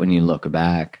hindsight, when you look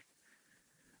back,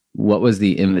 what was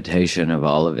the invitation of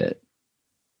all of it?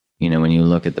 When you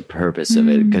look at the purpose of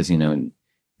it, because, in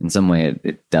some way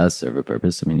it does serve a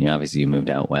purpose. I mean, obviously you moved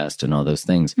out west and all those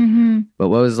things, but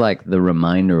what was like the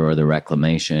reminder or the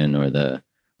reclamation or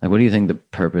what do you think the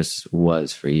purpose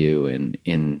was for you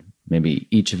in maybe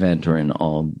each event or in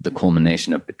all the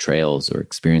culmination of betrayals or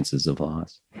experiences of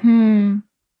loss?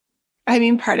 I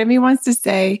mean, part of me wants to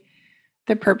say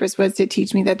the purpose was to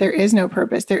teach me that there is no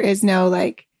purpose. There is no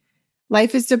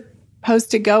life is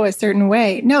supposed to go a certain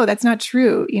way. No, that's not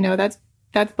true.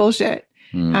 That's bullshit.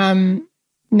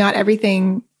 Not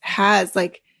everything has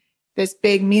like this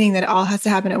big meaning that it all has to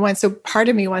happen at once. So part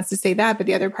of me wants to say that, but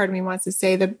the other part of me wants to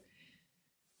say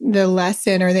the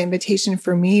lesson or the invitation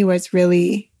for me was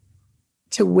really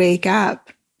to wake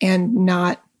up and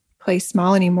not play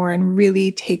small anymore and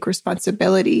really take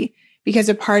responsibility, because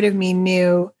a part of me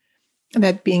knew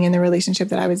that being in the relationship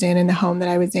that I was in the home that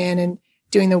I was in and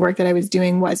doing the work that I was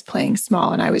doing was playing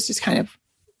small, and I was just kind of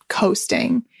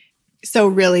coasting. So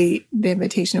really the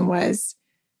invitation was,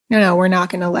 no, we're not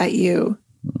going to let you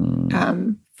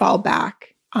fall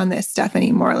back on this stuff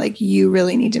anymore. Like, you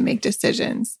really need to make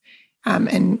decisions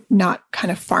and not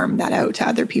kind of farm that out to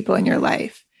other people in your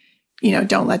life.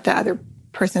 Don't let the other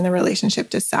person in the relationship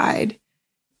decide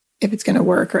if it's going to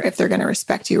work or if they're going to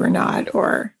respect you or not,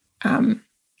 or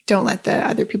don't let the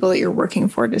other people that you're working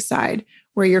for decide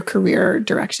where your career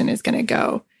direction is going to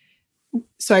go.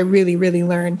 So I really, really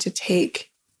learned to take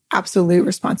absolute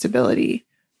responsibility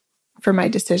for my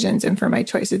decisions and for my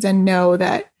choices, and know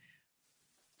that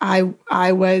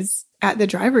I was at the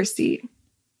driver's seat.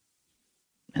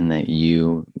 And that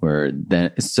you were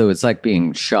then, so it's like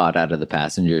being shot out of the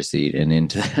passenger seat and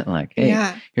into like,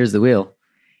 hey, here's the wheel.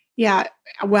 Yeah.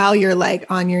 While you're like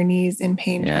on your knees in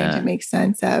pain, trying to make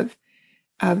sense of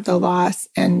the loss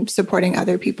and supporting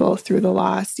other people through the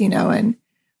loss, and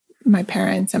my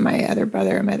parents and my other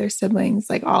brother and my other siblings,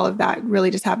 like all of that really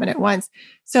just happened at once.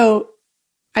 So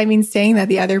I mean, saying that,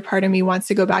 the other part of me wants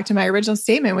to go back to my original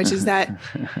statement, which is that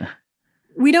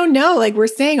we don't know. Like, we're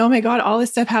saying, oh my God, all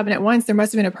this stuff happened at once. There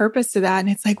must have been a purpose to that. And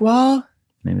it's like, well,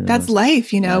 Maybe that's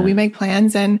life. We make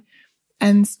plans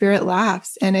and spirit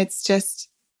laughs. And it's just,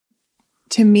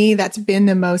 to me, that's been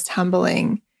the most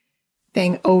humbling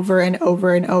thing over and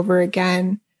over and over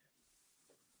again.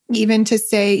 Even to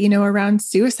say, around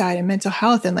suicide and mental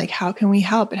health, and like, how can we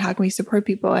help and how can we support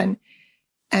people?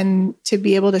 And to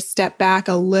be able to step back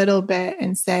a little bit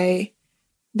and say,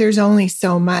 there's only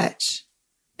so much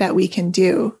that we can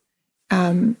do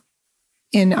in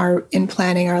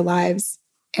planning our lives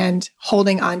and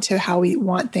holding on to how we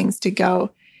want things to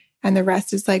go. And the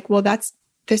rest is like, well, this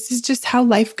is just how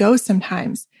life goes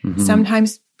sometimes. Mm-hmm.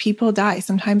 Sometimes people die.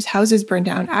 Sometimes houses burn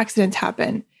down. Accidents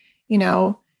happen.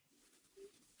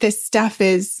 This stuff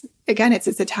is, again, it's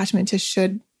attachment to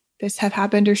should this have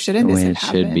happened or shouldn't this have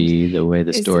happened? Should be the way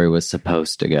the story was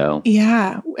supposed to go.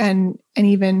 Yeah. And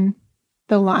even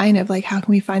the line of like, how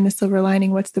can we find the silver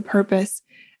lining? What's the purpose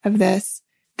of this?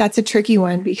 That's a tricky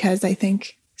one, because I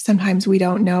think sometimes we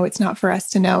don't know. It's not for us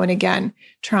to know. And again,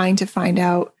 trying to find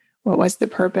out what was the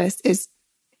purpose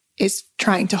is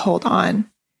trying to hold on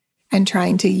and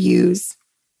trying to use,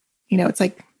 it's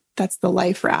like, that's the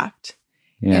life raft.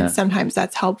 Yeah. And sometimes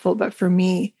that's helpful. But for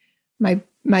me,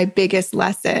 my biggest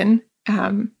lesson,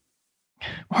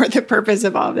 or the purpose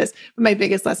of all of this, my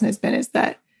biggest lesson is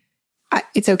that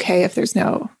it's okay if there's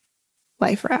no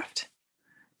life raft.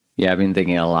 Yeah, I've been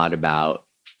thinking a lot about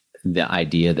the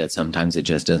idea that sometimes it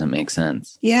just doesn't make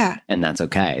sense. Yeah. And that's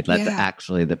okay. That's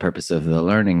actually the purpose of the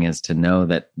learning, is to know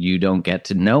that you don't get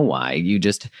to know why. You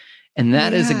just, and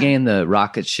that is again the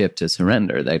rocket ship to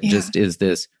surrender. That just is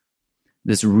this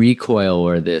recoil,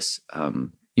 or this,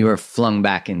 you are flung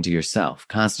back into yourself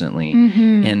constantly.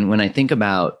 Mm-hmm. And when I think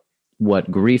about what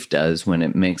grief does, when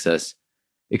it makes us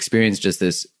experience just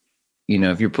this,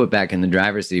 if you're put back in the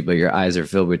driver's seat, but your eyes are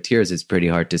filled with tears, it's pretty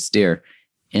hard to steer.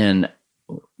 And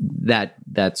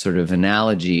that sort of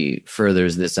analogy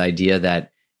furthers this idea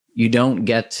that you don't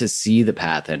get to see the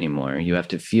path anymore. You have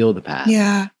to feel the path.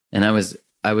 Yeah. And I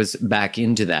was back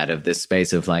into that, of this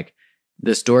space of like,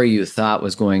 the story you thought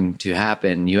was going to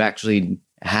happen, you actually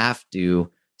have to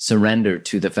surrender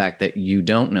to the fact that you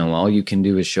don't know. All you can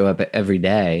do is show up every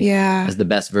day as the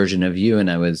best version of you. And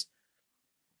it was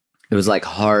like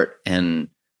heart and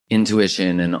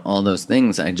intuition and all those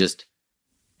things. I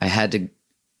had to,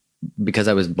 because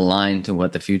I was blind to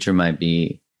what the future might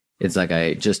be. It's like,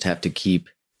 I just have to keep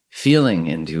feeling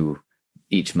into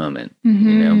each moment,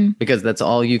 because that's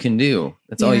all you can do.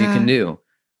 That's all you can do.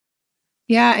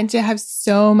 Yeah. And to have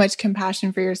so much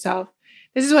compassion for yourself.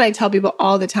 This is what I tell people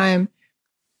all the time.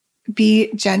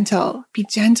 Be gentle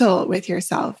with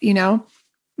yourself.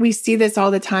 We see this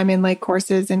all the time in like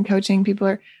courses and coaching. People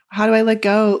are, how do I let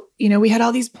go? We had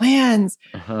all these plans.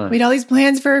 Uh-huh. We had all these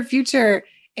plans for our future.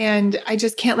 And I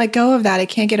just can't let go of that. I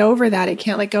can't get over that. I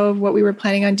can't let go of what we were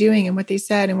planning on doing and what they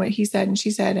said and what he said and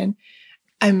she said. And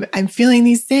I'm feeling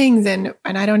these things and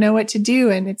I don't know what to do.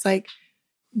 And it's like,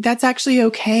 that's actually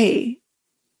okay,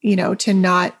 to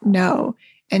not know,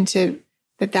 and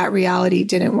that reality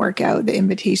didn't work out. The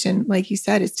invitation, like you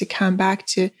said, is to come back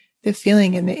to the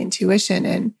feeling and the intuition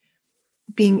and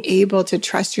being able to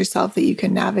trust yourself that you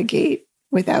can navigate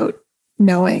without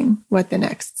knowing what the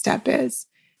next step is.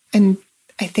 And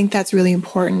I think that's really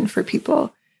important for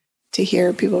people to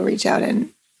hear. People reach out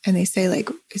and they say like,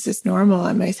 is this normal?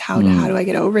 How do I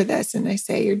get over this? And I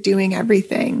say, you're doing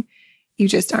everything. You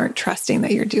just aren't trusting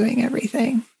that you're doing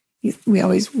everything. We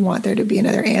always want there to be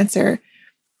another answer.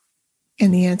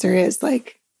 And the answer is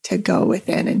like to go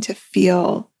within and to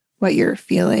feel what you're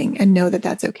feeling and know that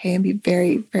that's okay, and be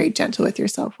very, very gentle with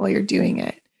yourself while you're doing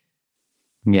it.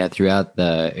 Yeah. Throughout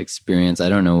the experience, I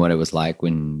don't know what it was like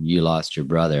when you lost your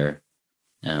brother.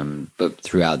 But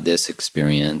throughout this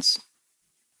experience,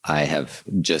 I have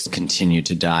just continued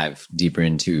to dive deeper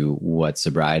into what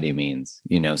sobriety means,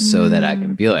 so that I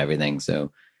can feel everything.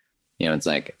 So, it's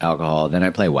like alcohol, then I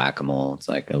play whack-a-mole. It's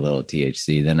like a little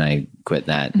THC. Then I quit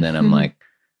that. Then I'm like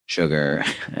sugar,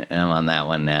 and I'm on that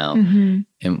one now. Mm-hmm.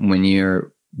 And when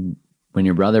your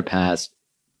brother passed,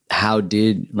 how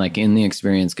did, like in the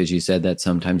experience, because you said that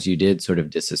sometimes you did sort of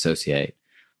disassociate,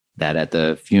 that at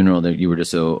the funeral that you were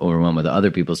just so overwhelmed with other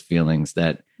people's feelings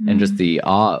that, and just the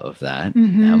awe of that,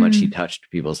 how much he touched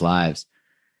people's lives.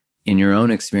 In your own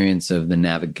experience of the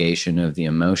navigation of the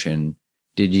emotion,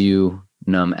 did you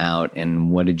numb out,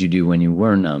 and what did you do when you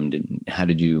were numbed, and how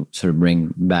did you sort of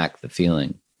bring back the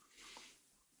feeling?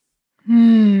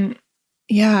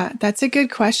 Yeah, that's a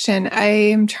good question. I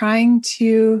am trying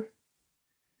to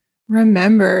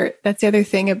remember. That's the other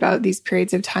thing about these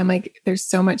periods of time. Like there's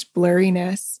so much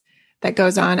blurriness that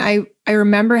goes on. I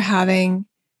remember having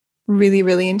really,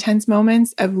 really intense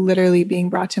moments of literally being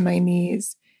brought to my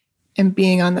knees and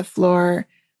being on the floor,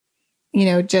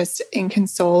 just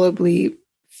inconsolably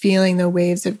feeling the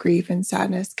waves of grief and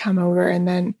sadness come over, and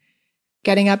then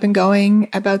getting up and going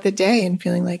about the day and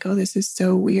feeling like, oh, this is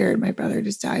so weird. My brother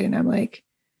just died. And I'm like,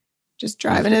 just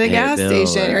driving to the gas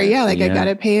station, or I got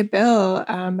to pay a bill.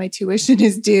 My tuition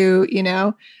is due,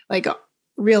 like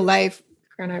real life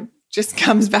kind of just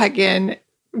comes back in,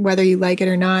 whether you like it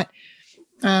or not.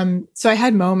 So I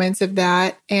had moments of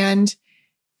that. And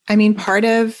I mean, part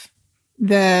of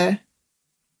the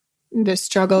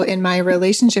struggle in my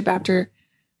relationship after,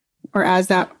 or as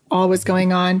that all was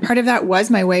going on, part of that was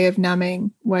my way of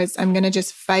numbing, was I'm going to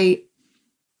just fight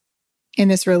in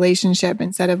this relationship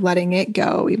instead of letting it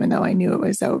go, even though I knew it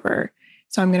was over.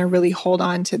 So I'm going to really hold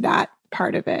on to that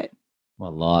part of it.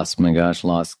 Well, loss, my gosh,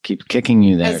 loss keeps kicking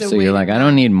you there. So you're like, I numb.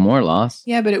 don't need more loss.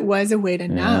 Yeah, but it was a way to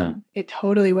numb. It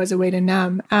totally was a way to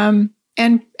numb.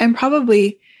 And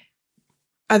probably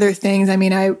other things. I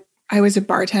mean, I was a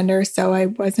bartender, so I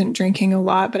wasn't drinking a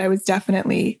lot, but I was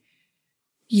definitely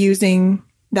using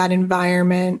that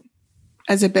environment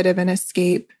as a bit of an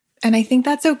escape. And I think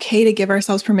that's okay to give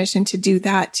ourselves permission to do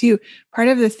that too. Part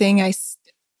of the thing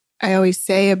I always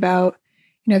say about,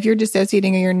 if you're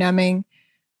dissociating or you're numbing,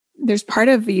 there's part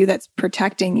of you that's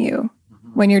protecting you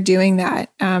when you're doing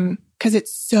that. Cause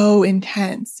it's so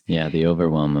intense. Yeah. The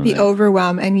overwhelm of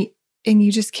overwhelm. And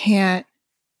you just can't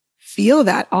feel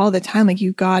that all the time. Like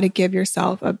you got to give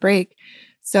yourself a break.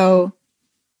 So,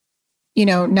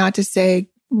 not to say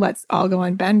let's all go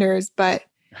on benders, but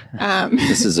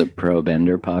this is a pro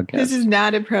bender podcast. This is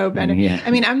not a pro bender. Yeah.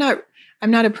 I mean, I'm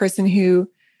not a person who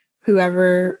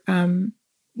ever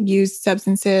used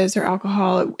substances or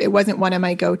alcohol. It wasn't one of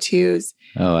my go-tos.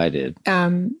 Oh, I did.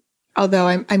 Although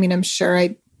I'm sure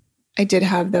I did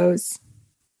have those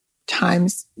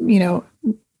times,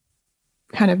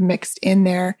 kind of mixed in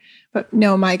there. But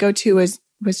no, my go-to was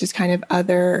just kind of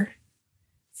other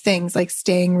things, like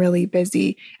staying really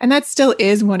busy. And that still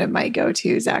is one of my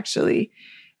go-tos, actually.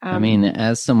 I mean,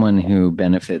 as someone who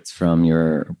benefits from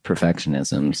your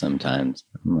perfectionism sometimes,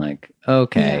 I'm like,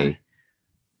 okay,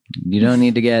 you don't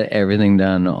need to get everything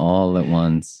done all at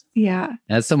once. Yeah.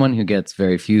 As someone who gets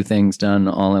very few things done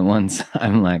all at once,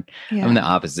 I'm like, I'm the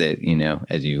opposite,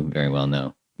 as you very well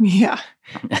know. Yeah.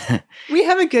 We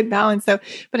have a good balance though,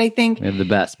 but I think we have the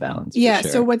best balance. Yeah.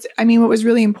 Sure. So what was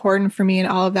really important for me in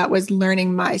all of that was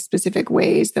learning my specific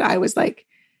ways that I was like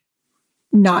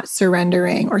not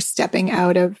surrendering or stepping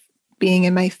out of being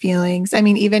in my feelings. I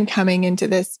mean, even coming into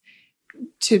this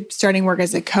to starting work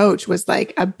as a coach was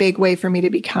like a big way for me to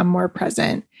become more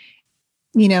present,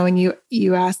 and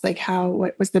you asked like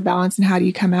what was the balance and how do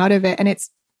you come out of it? And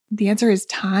the answer is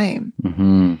time,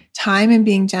 time and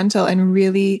being gentle. And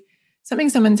really something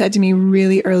someone said to me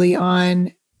really early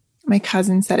on, my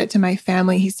cousin said it to my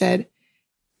family. He said,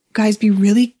 guys, be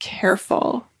really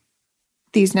careful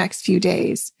these next few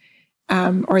days,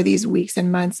 or these weeks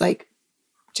and months. Like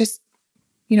just,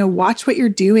 watch what you're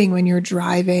doing when you're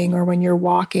driving or when you're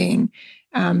walking.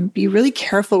 Be really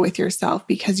careful with yourself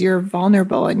because you're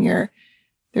vulnerable and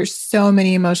there's so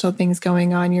many emotional things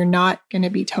going on. You're not going to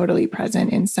be totally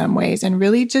present in some ways, and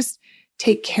really just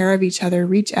take care of each other,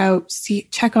 reach out,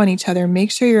 check on each other,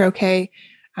 make sure you're okay.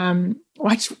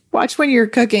 Watch when you're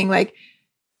cooking. Like,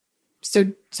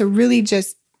 so really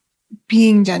just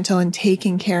being gentle and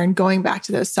taking care and going back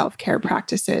to those self-care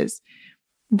practices.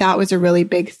 That was a really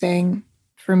big thing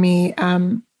for me.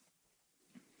 And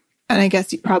I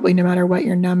guess probably no matter what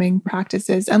your numbing practice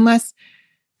is, unless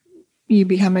you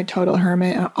become a total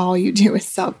hermit and all you do is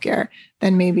self-care,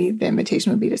 then maybe the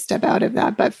invitation would be to step out of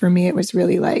that. But for me, it was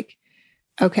really like,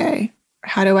 okay,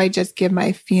 how do I just give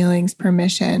my feelings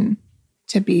permission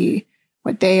to be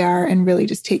what they are and really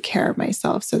just take care of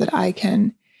myself so that I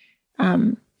can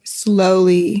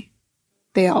slowly,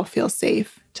 they all feel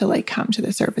safe to like come to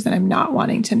the surface, and I'm not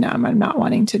wanting to numb. I'm not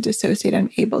wanting to dissociate. I'm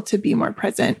able to be more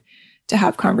present, to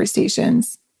have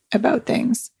conversations about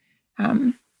things.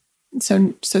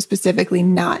 So specifically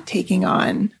not taking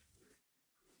on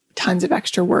tons of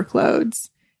extra workloads,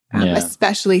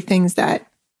 especially things that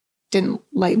didn't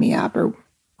light me up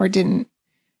or didn't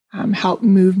help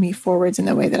move me forwards in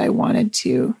the way that I wanted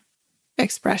to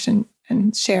express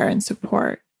and share and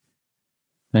support.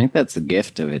 I think that's the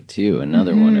gift of it too.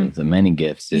 Another one of the many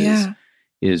gifts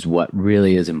is what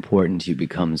really is important to you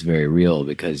becomes very real,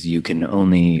 because you can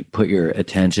only put your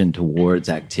attention towards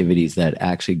activities that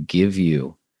actually give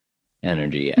you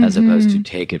energy as opposed to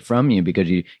take it from you, because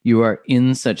you are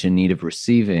in such a need of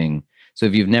receiving. So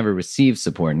if you've never received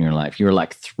support in your life, you're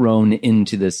like thrown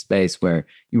into this space where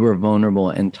you are vulnerable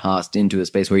and tossed into a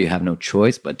space where you have no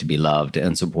choice but to be loved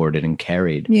and supported and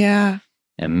carried. Yeah.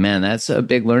 And man, that's a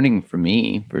big learning for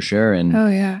me, for sure. And oh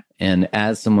yeah. And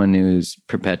as someone who's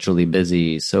perpetually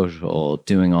busy, social,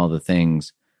 doing all the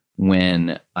things,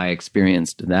 when I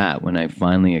experienced that, when I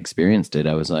finally experienced it,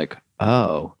 I was like,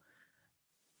 oh,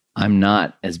 I'm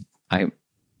not as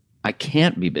I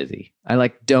can't be busy. I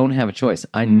like don't have a choice.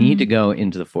 I need to go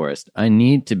into the forest. I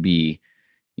need to be,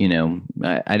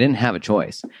 I didn't have a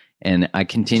choice. And I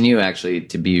continue actually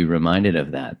to be reminded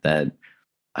of that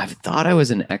I've thought I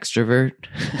was an extrovert.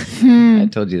 I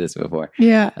told you this before.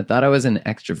 Yeah. I thought I was an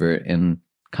extrovert, and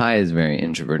Kai is very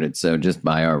introverted. So just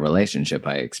by our relationship,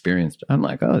 I'm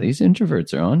like, oh, these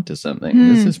introverts are onto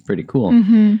something. This is pretty cool.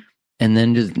 And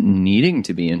then just needing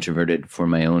to be introverted for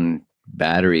my own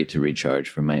battery to recharge,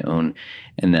 for my own.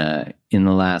 And in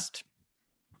the last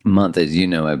month, as you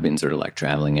know, I've been sort of like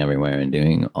traveling everywhere and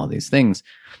doing all these things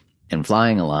and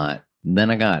flying a lot.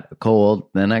 Then I got a cold.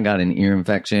 Then I got an ear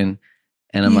infection.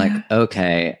 And I'm like,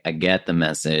 okay, I get the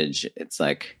message. It's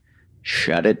like,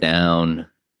 shut it down,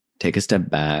 take a step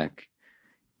back,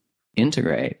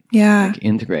 integrate. Yeah. Like,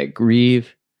 integrate,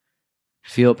 grieve,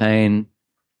 feel pain.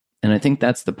 And I think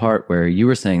that's the part where you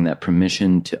were saying that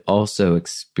permission to also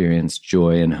experience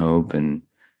joy and hope, and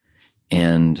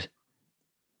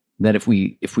that if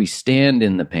we stand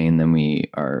in the pain, then we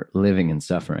are living in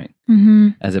suffering,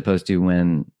 as opposed to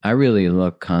when I really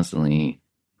look constantly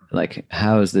like,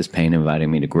 how is this pain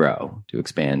inviting me to grow, to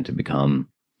expand, to become?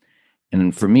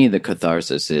 And for me, the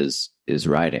catharsis is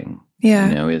writing.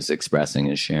 Yeah. Is expressing,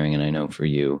 is sharing. And I know for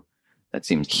you, that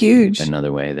seems to huge. be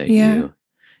another way that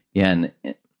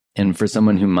and for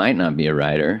someone who might not be a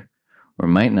writer or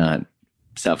might not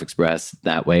self-express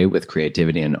that way with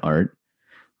creativity and art,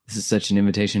 this is such an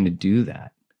invitation to do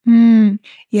that.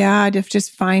 Yeah, to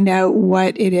just find out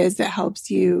what it is that helps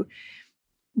you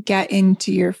get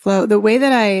into your flow. The way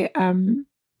that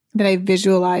I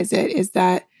visualize it is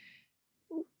that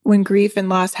when grief and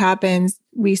loss happens,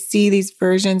 we see these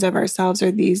versions of ourselves,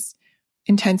 or these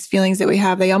intense feelings that we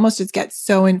have. They almost just get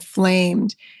so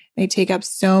inflamed. They take up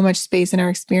so much space in our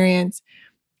experience.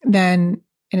 And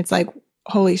it's like,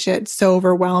 holy shit, so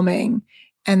overwhelming.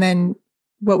 And then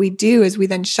what we do is we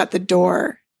then shut the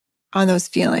door on those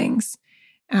feelings,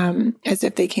 as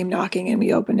if they came knocking and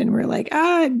we opened and we're like,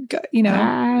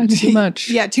 too much.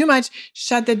 Yeah, too much.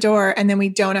 Shut the door. And then we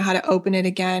don't know how to open it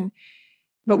again.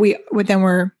 But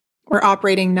we're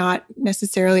operating not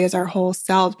necessarily as our whole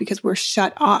selves, because we're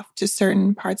shut off to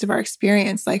certain parts of our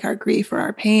experience, like our grief or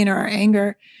our pain or our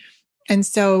anger. And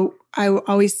so I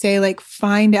always say, like,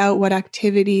 find out what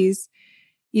activities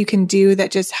you can do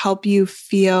that just help you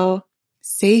feel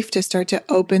safe to start to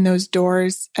open those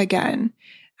doors again.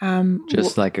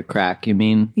 Just like a crack, you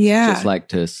mean? Yeah. Just like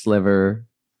to sliver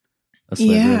of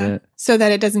it. So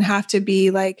that it doesn't have to be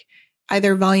like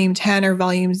either volume 10 or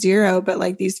volume 0, but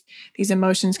like these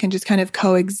emotions can just kind of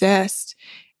coexist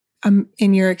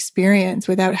in your experience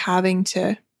without having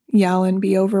to yell and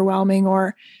be overwhelming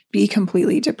or be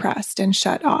completely depressed and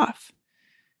shut off.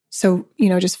 So,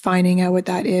 just finding out what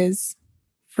that is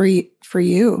for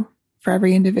you, for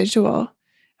every individual.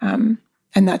 And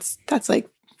that's like,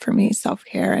 for me,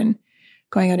 self-care and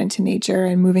going out into nature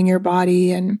and moving your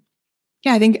body. And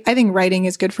yeah, I think writing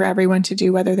is good for everyone to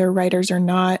do, whether they're writers or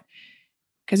not,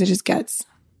 because it just gets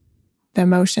the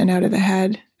emotion out of the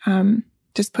head,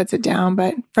 just puts it down.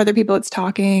 But for other people, it's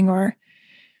talking or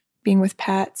being with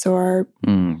pets or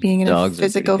being in a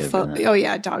physical oh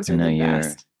yeah, dogs are the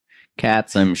best.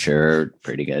 Cats, I'm sure,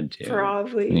 pretty good too.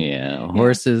 Probably. Yeah.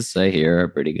 Horses, I hear, are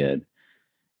pretty good.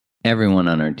 Everyone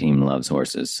on our team loves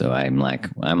horses, so I'm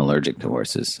allergic to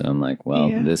horses. So I'm like,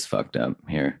 this fucked up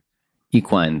here.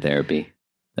 Equine therapy.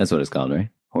 That's what it's called, right?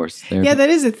 Horse therapy. Yeah, that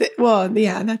is a thing. Well,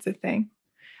 yeah, that's a thing.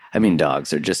 I mean,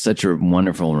 dogs are just such a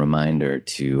wonderful reminder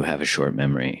to have a short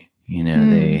memory.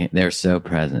 They're so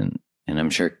present. And I'm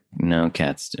sure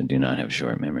cats do not have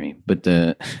short memory, but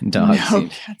the dogs,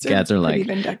 cats are like,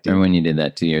 remember when you did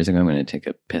that 2 years ago? I'm going to take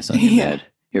a piss on your bed.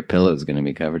 Your pillow is going to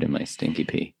be covered in my stinky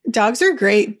pee. Dogs are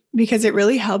great because it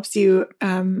really helps you.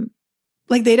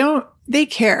 They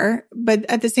care, but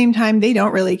at the same time, they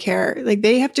don't really care. Like,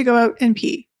 they have to go out and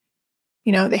pee.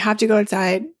 They have to go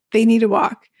outside. They need to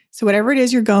walk. So whatever it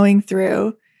is you're going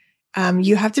through,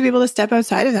 you have to be able to step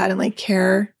outside of that and like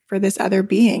care for this other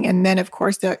being. And then of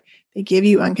course they give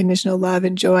you unconditional love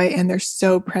and joy, and they're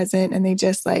so present, and they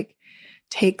just like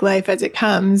take life as it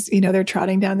comes. They're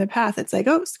trotting down the path. It's like,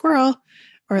 oh, squirrel.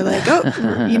 or like,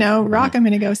 oh, rock I'm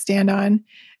going to go stand on.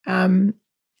 And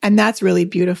that's really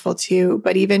beautiful too.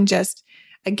 But even just,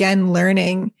 again,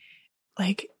 learning,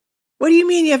 like, what do you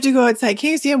mean you have to go outside?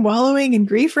 Can't you see I'm wallowing in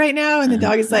grief right now? And the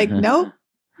dog is like, nope,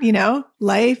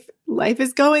 life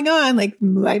is going on. Like,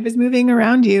 life is moving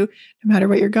around you, no matter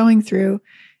what you're going through.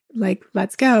 Like,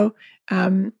 let's go.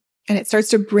 And it starts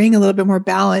to bring a little bit more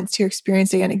balance to your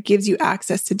experience again. It gives you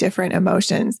access to different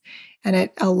emotions, and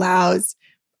it allows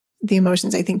the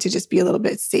emotions, I think, to just be a little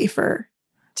bit safer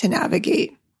to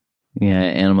navigate. Yeah,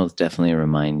 animals definitely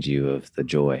remind you of the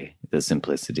joy, the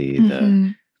simplicity,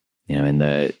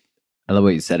 I love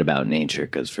what you said about nature,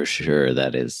 because for sure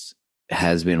that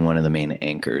has been one of the main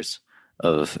anchors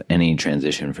of any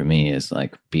transition for me, is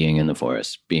like being in the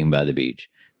forest, being by the beach,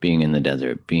 being in the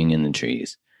desert, being in the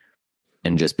trees,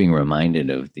 and just being reminded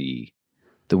of the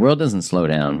world doesn't slow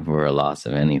down for a loss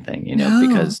of anything, No.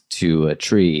 because to a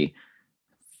tree,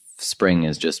 spring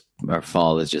is just, or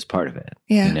fall is just part of it.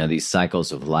 Yeah. These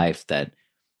cycles of life, that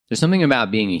there's something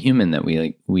about being a human that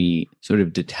we sort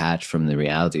of detach from the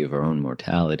reality of our own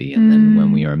mortality. And then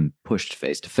when we are pushed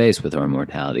face to face with our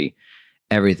mortality,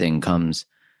 everything comes,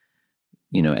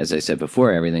 as I said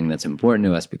before, everything that's important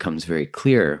to us becomes very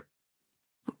clear.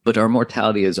 But our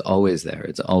mortality is always there.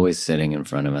 It's always sitting in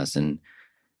front of us. And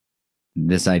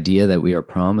this idea that we are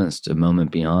promised a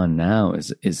moment beyond now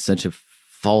is such a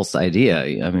false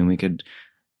idea. I mean,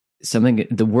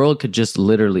 the world could just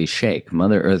literally shake.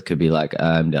 Mother Earth could be like,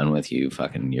 I'm done with you,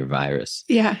 fucking your virus.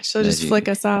 Yeah, she'll just flick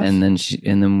us off. And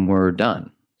then we're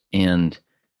done. And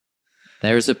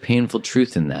there's a painful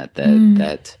truth in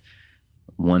that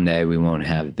one day we won't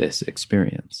have this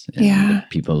experience. And the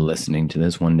people listening to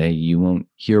this, one day you won't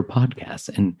hear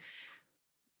podcasts. And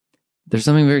there's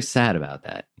something very sad about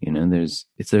that. There's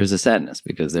a sadness,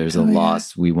 because there's a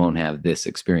loss. We won't have this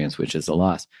experience, which is a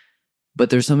loss. But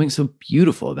there's something so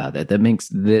beautiful about that makes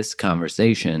this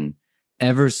conversation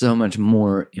ever so much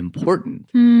more important.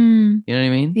 You know what I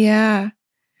mean? Yeah.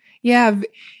 Yeah.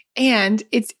 And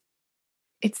it's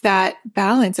that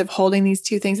balance of holding these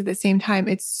two things at the same time.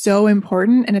 It's so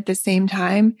important. And at the same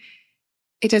time,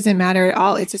 it doesn't matter at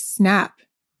all. It's a snap.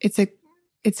 It's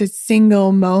a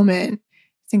single moment,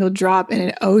 single drop in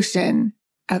an ocean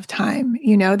of time.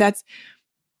 That's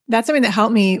something that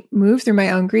helped me move through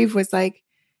my own grief, was like,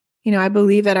 I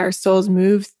believe that our souls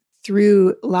move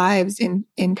through lives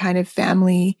in kind of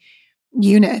family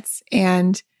units.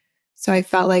 And so I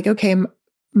felt like, okay,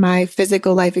 my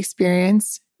physical life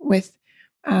experience with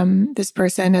this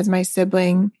person as my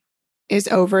sibling is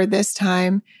over this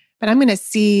time, but I'm going to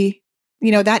see,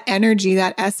 that energy,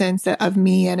 that essence of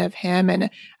me and of him and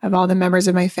of all the members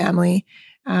of my family.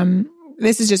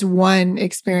 This is just one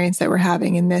experience that we're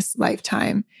having in this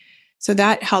lifetime. So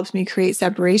that helps me create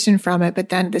separation from it. But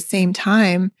then at the same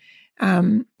time,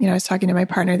 I was talking to my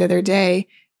partner the other day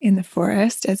in the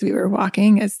forest as we were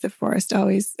walking, as the forest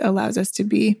always allows us to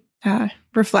be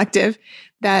reflective,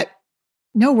 that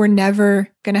no, we're never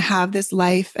going to have this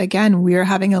life again. We're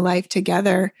having a life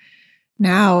together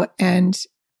now. And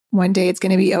one day it's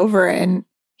going to be over, and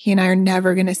he and I are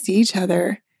never going to see each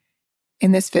other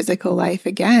in this physical life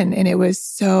again. And it was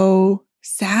so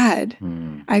sad.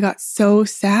 I got so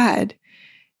sad.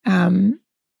 And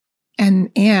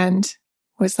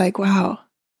was like, wow,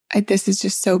 this is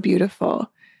just so beautiful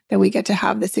that we get to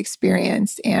have this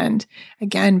experience. And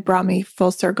again, brought me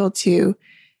full circle to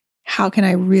how can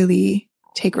I really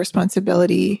take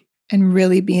responsibility and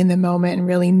really be in the moment and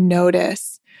really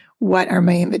notice what are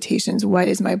my invitations? What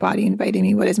is my body inviting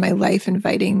me? What is my life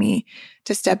inviting me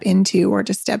to step into or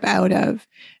to step out of?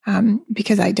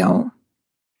 Because I don't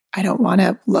want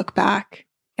to look back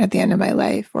at the end of my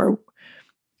life, or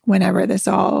whenever this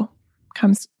all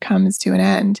comes to an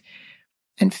end,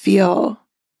 and feel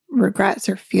regrets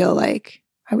or feel like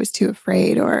I was too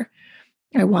afraid or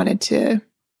I wanted to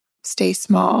stay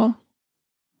small.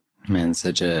 Man,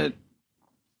 such an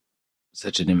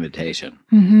invitation.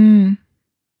 Mm-hmm.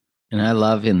 And I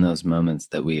love in those moments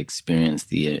that we experience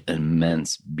the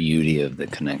immense beauty of the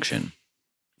connection.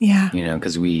 Yeah.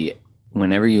 Because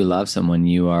whenever you love someone,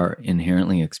 you are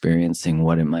inherently experiencing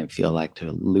what it might feel like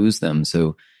to lose them.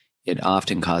 So it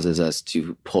often causes us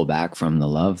to pull back from the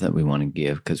love that we want to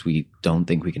give, because we don't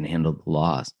think we can handle the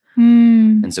loss.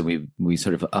 And so we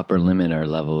sort of upper limit our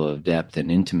level of depth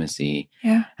and intimacy,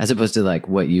 as opposed to like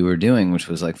what you were doing, which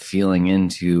was like feeling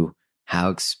into how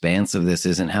expansive this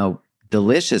is and how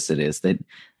delicious it is that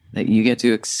you get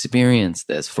to experience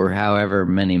this for however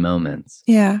many moments.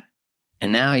 Yeah.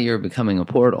 And now you're becoming a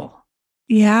portal.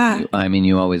 Yeah.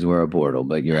 You always were a portal,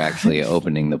 but you're actually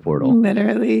opening the portal.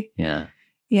 Literally. Yeah.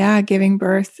 Yeah. Giving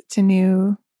birth to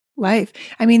new life.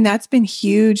 I mean, that's been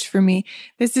huge for me.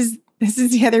 This is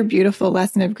the other beautiful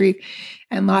lesson of grief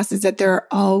and loss, is that there are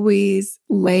always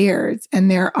layers and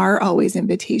there are always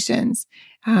invitations.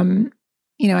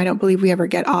 I don't believe we ever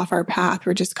get off our path.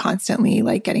 We're just constantly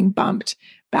like getting bumped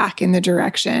back in the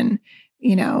direction,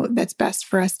 that's best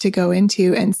for us to go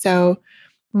into. And so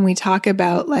when we talk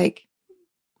about like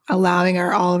allowing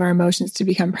all of our emotions to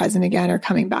become present again, or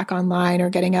coming back online, or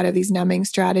getting out of these numbing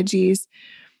strategies,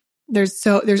 there's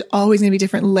always going to be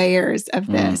different layers of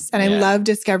this. And I love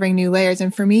discovering new layers.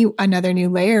 And for me, another new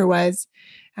layer was,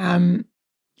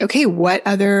 okay, what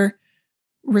other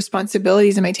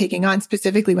responsibilities am I taking on,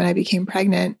 specifically when I became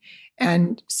pregnant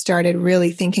and started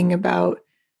really thinking about,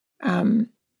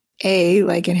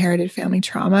 like inherited family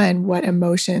trauma and what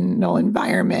emotional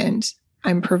environment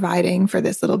I'm providing for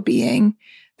this little being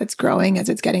that's growing as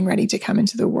it's getting ready to come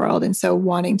into the world. And so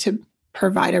wanting to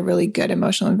provide a really good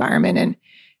emotional environment and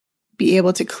be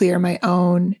able to clear my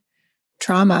own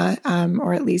trauma,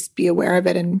 or at least be aware of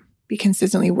it and be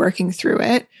consistently working through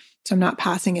it, so I'm not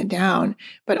passing it down,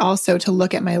 but also to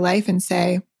look at my life and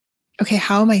say, okay,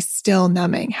 how am I still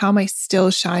numbing? How am I still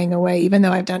shying away? Even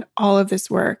though I've done all of this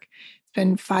work, it's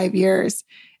been 5 years.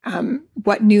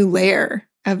 What new layer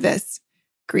of this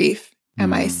grief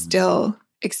am I still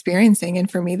experiencing? And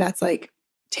for me, that's like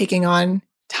taking on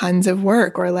tons of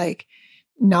work, or like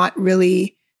not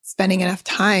really spending enough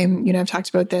time. I've talked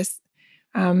about this,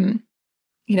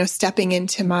 stepping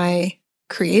into my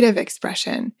creative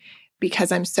expression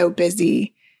because I'm so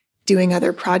busy doing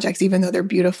other projects, even though they're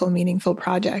beautiful, meaningful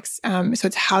projects. So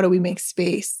it's how do we make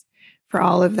space for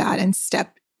all of that and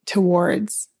step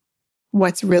towards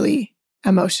what's really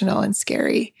emotional and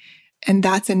scary. And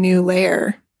that's a new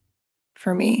layer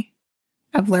for me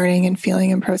of learning and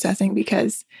feeling and processing,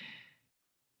 because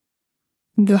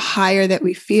the higher that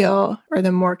we feel, or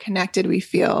the more connected we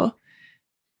feel,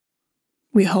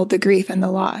 we hold the grief and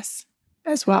the loss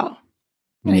as well.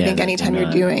 And I think anytime you're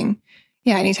doing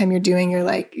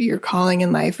your calling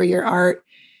in life, or your art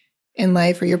in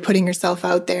life, or you're putting yourself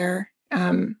out there,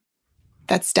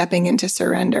 that's stepping into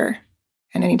surrender.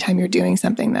 And anytime you're doing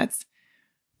something that's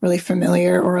really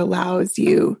familiar, or allows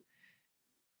you,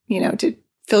 to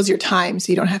fills your time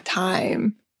so you don't have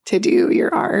time to do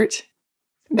your art,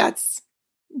 that's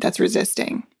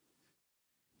resisting.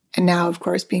 And now, of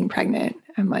course, being pregnant,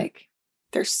 I'm like,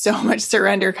 there's so much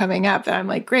surrender coming up that I'm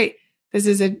like, great. This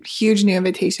is a huge new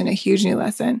invitation, a huge new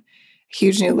lesson, a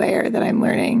huge new layer that I'm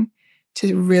learning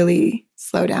to really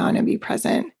slow down and be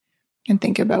present and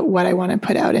think about what I want to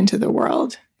put out into the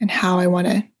world and how I want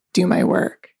to do my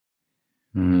work.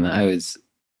 I was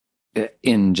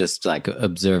in just like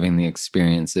observing the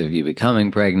experience of you becoming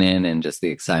pregnant and just the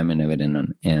excitement of it,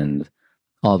 and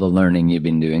all the learning you've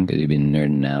been doing, because you've been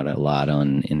nerding out a lot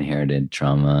on inherited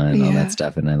trauma and all that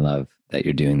stuff. And I love that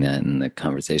you're doing that, and the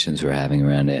conversations we're having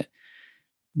around it.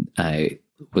 I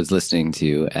was listening to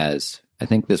you, as I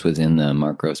think this was in the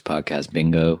Mark Gross podcast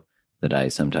Bingo, that I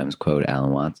sometimes quote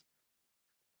Alan Watts.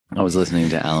 I was listening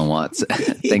to Alan Watts.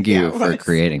 Thank you for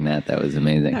creating that. That was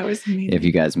amazing. That was amazing. If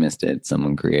you guys missed it,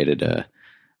 someone created a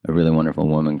really wonderful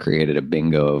woman created a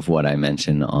bingo of what I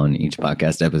mention on each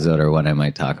podcast episode, or what I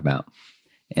might talk about.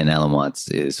 And Alan Watts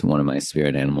is one of my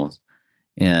spirit animals.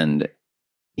 And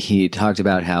he talked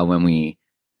about how when we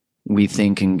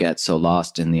think and get so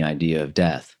lost in the idea of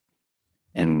death,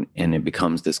 and it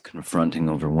becomes this confronting,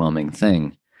 overwhelming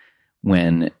thing,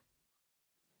 but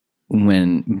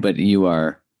you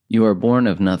are born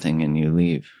of nothing and you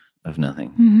leave of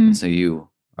nothing. Mm-hmm. So you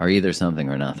are either something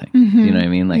or nothing. Mm-hmm. You know what I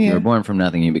mean? Like you were born from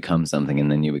nothing, you become something,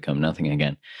 and then you become nothing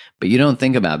again. But you don't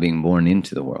think about being born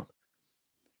into the world.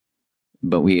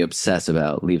 But we obsess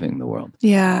about leaving the world.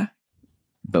 Yeah.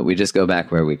 But we just go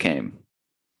back where we came.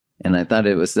 And I thought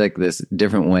it was like this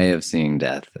different way of seeing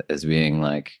death, as being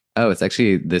like, oh, it's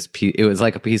actually it was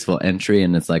like a peaceful entry,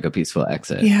 and it's like a peaceful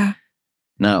exit. Yeah.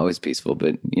 Not always peaceful,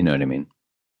 but you know what I mean?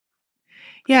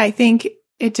 Yeah, I think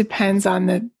it depends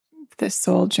on the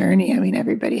soul journey. I mean,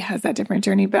 everybody has that different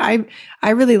journey, but I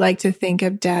really like to think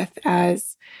of death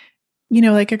as,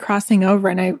 like a crossing over.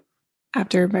 And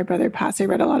after my brother passed, I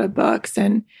read a lot of books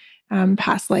and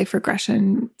past life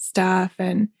regression stuff.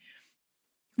 And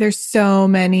there's so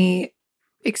many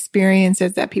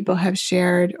experiences that people have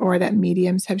shared, or that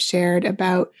mediums have shared,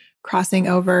 about crossing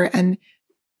over, and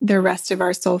the rest of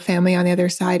our soul family on the other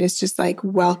side is just like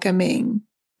welcoming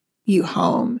you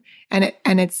home. And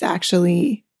it's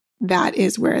actually, that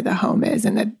is where the home is,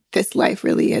 and that this life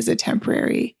really is a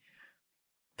temporary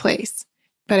place.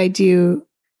 But I do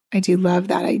love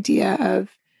that idea of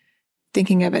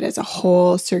thinking of it as a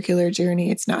whole circular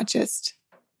journey. It's not just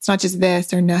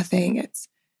this or nothing.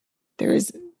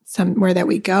 There's somewhere that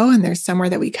we go and there's somewhere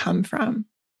that we come from.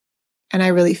 And I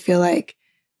really feel like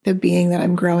the being that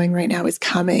I'm growing right now is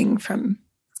coming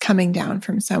down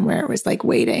from somewhere. It was like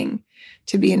waiting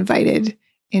to be invited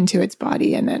into its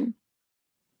body. And then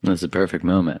That's a perfect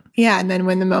moment. yeah. And then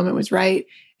when the moment was right,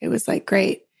 it was like,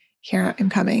 great, here I'm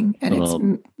coming. And it's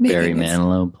Barry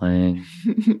Manilow playing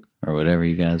or whatever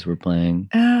you guys were playing.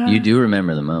 You do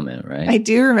remember the moment, right? I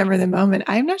do remember the moment.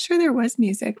 I'm not sure there was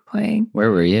music playing.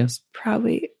 Where were you?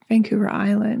 Probably Vancouver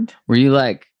Island. Were you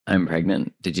like, I'm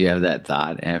pregnant? Did you have that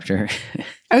thought after?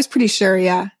 I was pretty sure,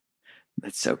 yeah.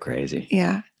 That's so crazy.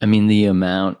 Yeah. I mean, the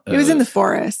amount It was in the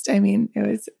forest. I mean, it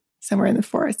was somewhere in the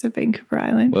forest of Vancouver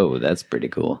Island. Whoa, that's pretty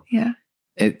cool. Yeah.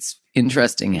 It's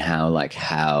interesting how,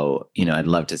 I'd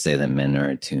love to say that men are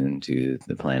attuned to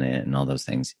the planet and all those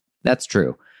things. That's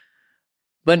true.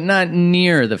 But not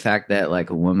near the fact that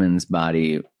like a woman's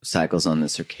body cycles on the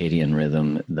circadian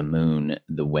rhythm, the moon,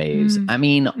 the waves. I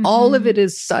mean, all of it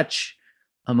is such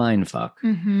a mind fuck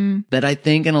that I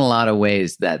think in a lot of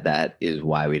ways that is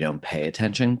why we don't pay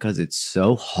attention, because it's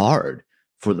so hard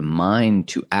for the mind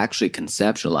to actually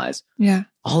conceptualize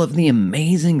all of the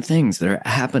amazing things that are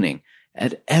happening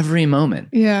at every moment.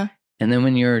 Yeah. And then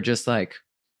when you're just like,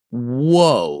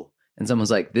 whoa, and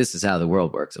someone's like, this is how the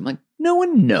world works. I'm like, no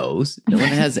one knows. No one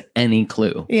has any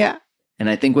clue. Yeah. And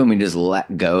I think when we just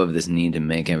let go of this need to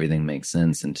make everything make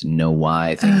sense and to know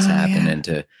why things happen and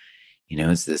to,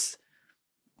 it's this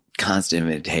constant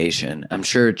invitation. I'm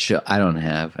sure I don't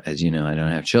have, as you know, I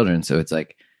don't have children. So it's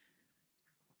like,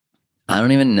 I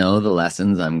don't even know the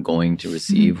lessons I'm going to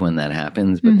receive when that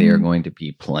happens, but they are going to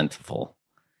be plentiful.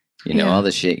 All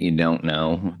the shit you don't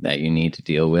know that you need to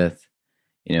deal with.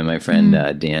 My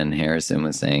friend Dan Harrison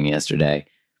was saying yesterday,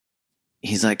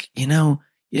 he's like, you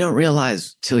don't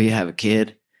realize till you have a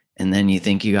kid and then you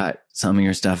think you got some of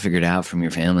your stuff figured out from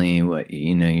your family, what,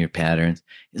 your patterns.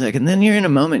 He's like, and then you're in a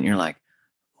moment and you're like,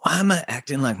 why am I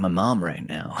acting like my mom right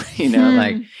now?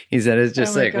 Like he said, it's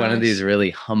just one of these really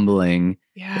humbling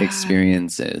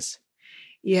experiences.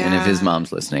 Yeah. And if his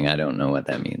mom's listening, I don't know what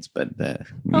that means, but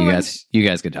you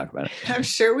guys could talk about it. I'm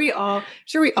sure we all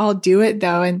do it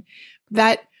though. And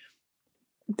that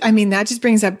just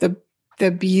brings up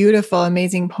the beautiful,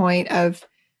 amazing point of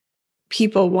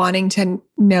people wanting to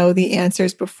know the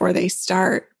answers before they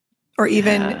start, or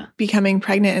even becoming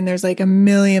pregnant. And there's like a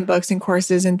million books and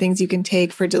courses and things you can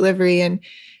take for delivery and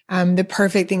the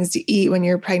perfect things to eat when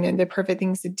you're pregnant, the perfect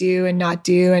things to do and not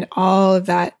do, and all of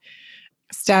that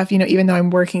stuff. Even though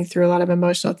I'm working through a lot of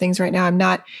emotional things right now, I'm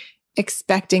not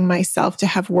expecting myself to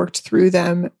have worked through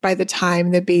them by the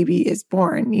time the baby is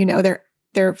born.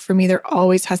 For me, there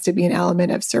always has to be an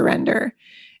element of surrender,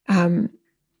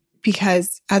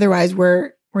 because otherwise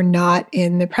we're not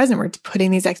in the present. We're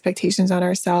putting these expectations on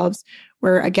ourselves.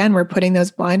 We're putting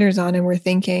those blinders on, and we're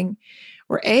thinking,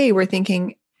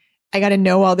 I got to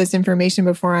know all this information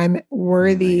before I'm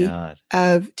worthy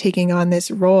of taking on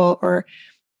this role,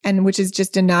 and which is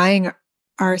just denying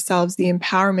ourselves the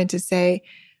empowerment to say,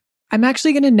 I'm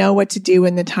actually going to know what to do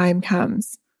when the time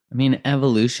comes. I mean,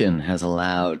 evolution has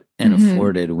allowed and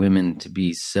afforded women to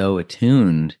be so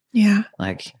attuned. Yeah.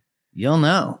 Like, you'll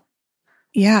know.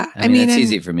 Yeah. I mean it's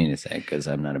easy for me to say because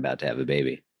I'm not about to have a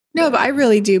baby. No, but I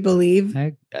really do believe.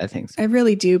 I think so. I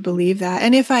really do believe that.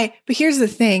 And but here's the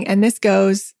thing, and this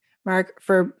goes, Mark,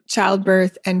 for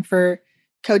childbirth and for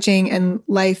coaching and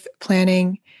life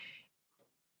planning.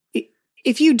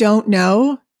 If you don't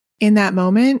know in that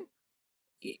moment,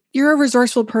 you're a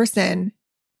resourceful person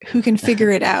who can figure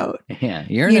it out. Yeah.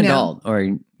 You're an adult,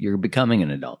 or you're becoming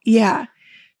an adult. Yeah.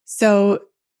 So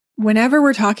whenever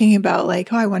we're talking about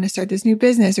like, I want to start this new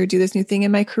business or do this new thing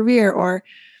in my career or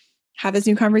have this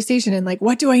new conversation, and like,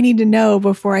 what do I need to know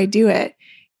before I do it?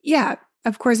 Yeah,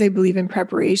 of course I believe in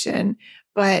preparation,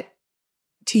 but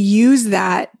to use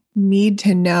that need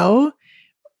to know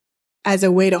as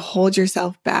a way to hold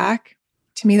yourself back,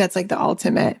 to me, that's like the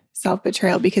ultimate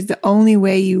self-betrayal, because the only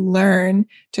way you learn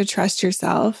to trust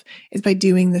yourself is by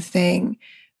doing the thing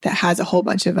that has a whole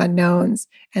bunch of unknowns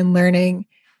and learning,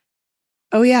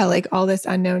 oh yeah, like all this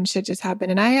unknown shit just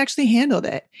happened and I actually handled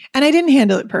it. And I didn't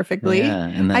handle it perfectly. Yeah,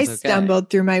 and that's I stumbled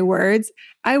through my words.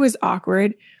 I was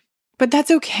awkward, but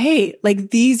that's okay.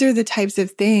 Like these are the types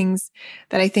of things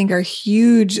that I think are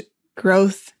huge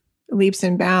growth leaps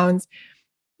and bounds.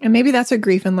 And maybe that's what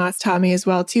grief and loss taught me as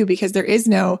well too, because there is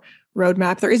no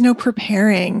roadmap. There is no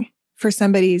preparing for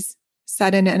somebody's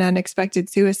sudden and unexpected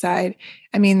suicide.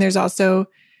 I mean, there's no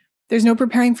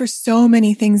preparing for so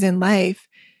many things in life.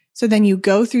 So then you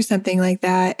go through something like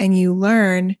that and you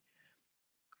learn,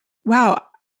 wow,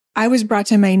 I was brought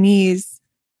to my knees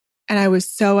and I was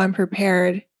so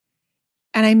unprepared.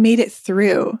 and I made it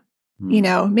through. Mm. You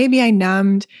know, maybe I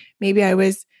numbed, maybe I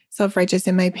was self-righteous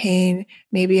in my pain.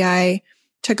 Maybe I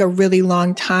took a really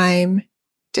long time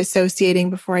dissociating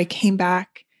before I came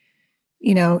back,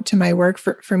 you know, to my work.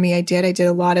 For me, I did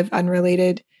a lot of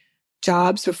unrelated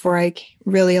jobs before I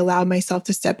really allowed myself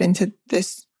to step into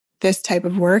this type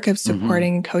of work of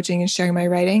supporting and coaching and sharing my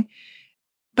writing.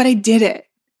 But I did it,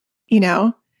 you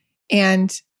know,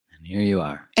 and here you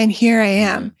are. And here I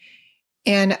am.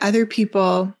 And other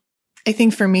people, I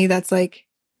think for me, that's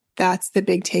the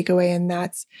big takeaway. And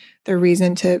that's the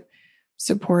reason to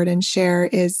support and share,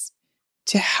 is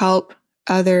to help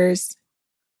others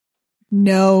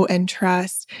know and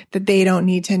trust that they don't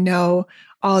need to know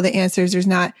all the answers. There's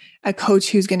not a coach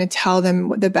who's going to tell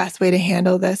them the best way to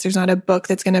handle this. There's not a book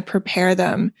that's going to prepare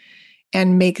them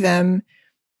and make them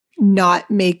not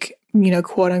make, you know,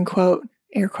 quote unquote,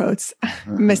 air quotes,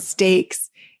 mistakes.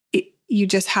 You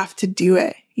just have to do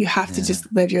it. You have to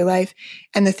just live your life.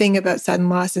 And the thing about sudden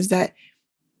loss is that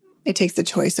it takes the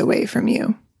choice away from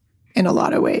you in a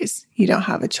lot of ways. You don't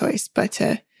have a choice but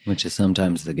to. Which is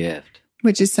sometimes the gift.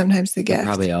 Which is sometimes the gift.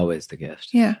 Probably always the gift.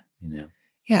 Yeah. You know?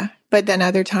 Yeah. But then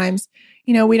other times,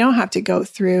 you know, we don't have to go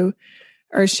through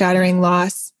earth-shattering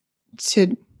loss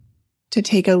to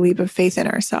take a leap of faith in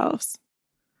ourselves.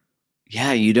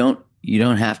 Yeah, you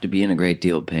don't have to be in a great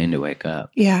deal of pain to wake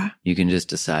up. Yeah. You can just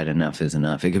decide enough is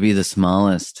enough. It could be the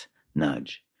smallest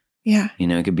nudge. Yeah. You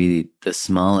know, it could be the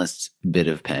smallest bit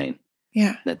of pain.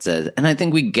 Yeah. That says, and I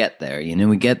think we get there, you know,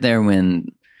 we get there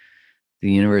when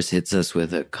the universe hits us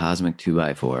with a cosmic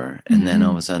 2x4. And then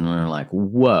all of a sudden we're like,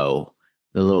 whoa,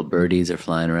 the little birdies are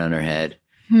flying around our head,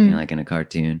 you know, like in a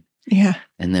cartoon. Yeah.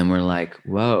 And then we're like,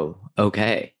 whoa,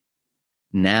 okay.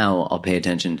 Now I'll pay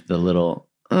attention to the little,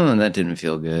 oh, that didn't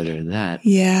feel good, or that.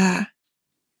 Yeah.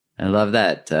 I love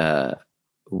that.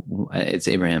 It's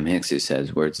Abraham Hicks who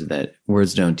says words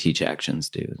don't teach, actions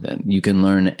do. That you can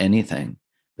learn anything,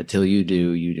 but till you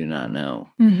do, you do not know.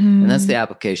 And that's the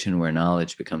application where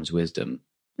knowledge becomes wisdom.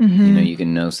 You know, you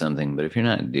can know something, but if you're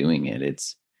not doing it,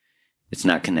 it's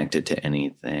not connected to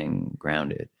anything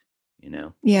grounded, you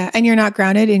know? Yeah. And you're not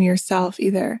grounded in yourself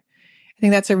either. I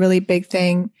think that's a really big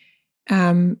thing.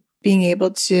 Being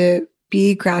able to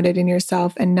be grounded in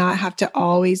yourself and not have to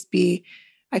always be,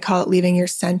 I call it leaving your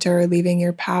center, leaving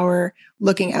your power,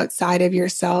 looking outside of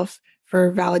yourself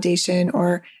for validation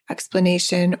or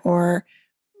explanation or,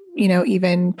 you know,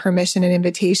 even permission and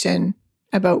invitation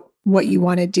about what you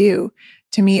want to do.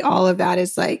 To me, all of that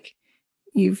is like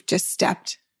you've just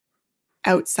stepped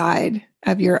outside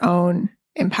of your own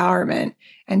empowerment.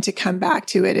 And to come back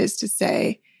to it is to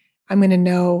say, I'm going to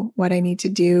know what I need to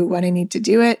do, when I need to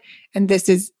do it. And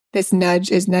this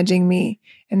nudge is nudging me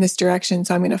in this direction.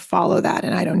 So I'm going to follow that.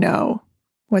 And I don't know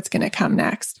what's going to come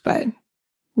next, but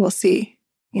we'll see.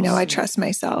 You know, I trust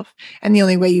myself. And the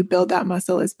only way you build that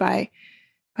muscle is by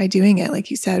doing it.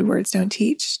 Like you said, words don't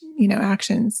teach, you know,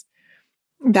 actions.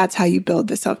 That's how you build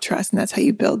the self-trust, and that's how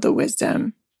you build the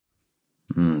wisdom.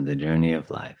 The journey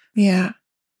of life. Yeah.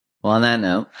 Well, on that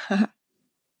note,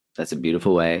 that's a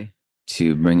beautiful way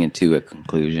to bring it to a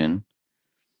conclusion.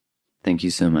 Thank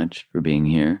you so much for being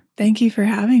here. Thank you for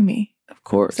having me. Of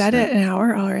course. Is that an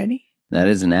hour already? That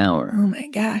is an hour. Oh my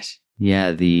gosh. Yeah,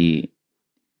 you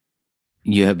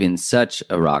have been such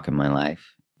a rock in my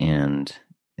life, and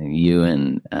you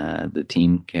and the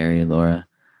team, Carrie, Laura,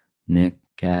 Nick,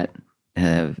 Kat,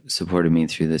 have supported me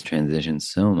through this transition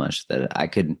so much that I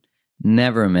could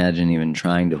never imagine even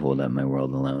trying to hold up my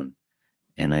world alone,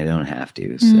 and I don't have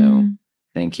to. So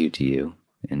thank you to you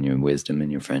and your wisdom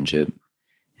and your friendship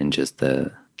and just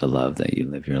the love that you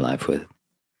live your life with.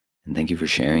 And thank you for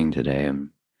sharing today.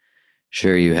 I'm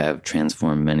sure you have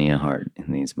transformed many a heart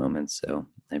in these moments, so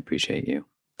I appreciate you.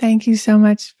 Thank you so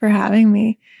much for having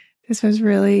me. This was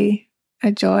really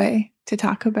a joy to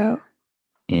talk about.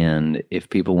 And if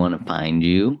people want to find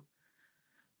you,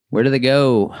 where do they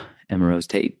go, Emma Rose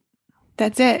Tait?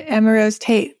 That's it, Emma Rose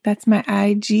Tait. That's my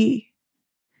IG.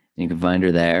 You can find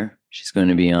her there. She's going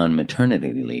to be on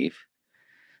maternity leave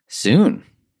soon.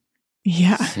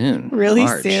 Yeah, soon. Really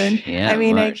March. soon. Yeah, I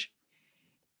mean, March.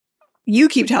 You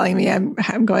keep telling me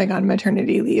I'm going on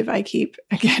maternity leave. I keep,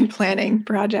 again, planning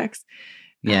projects.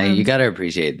 Yeah, you got to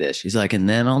appreciate this. She's like, and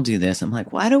then I'll do this. I'm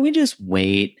like, why don't we just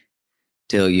wait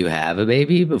till you have a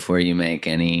baby before you make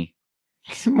any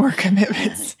more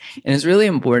commitments? And it's really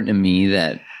important to me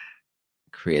that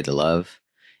Create the Love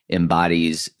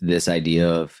embodies this idea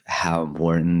of how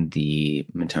important the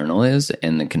maternal is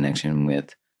and the connection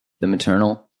with the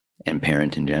maternal and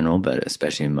parent in general, but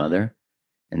especially mother,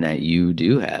 and that you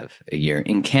do have a year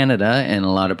in Canada and a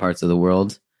lot of parts of the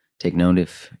world. Take note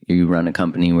if you run a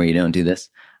company where you don't do this.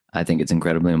 I think it's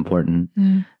incredibly important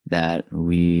Mm. that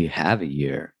we have a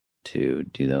year to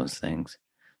do those things.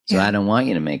 So Yeah. I don't want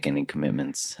you to make any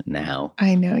commitments now.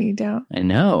 I know you don't. I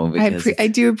know, because I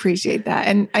do appreciate that.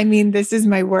 And I mean, this is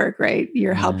my work, right?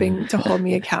 You're Yeah. helping to hold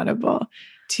me accountable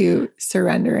to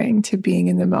surrendering, to being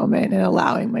in the moment and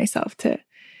allowing myself to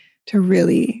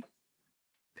really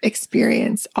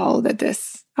experience all that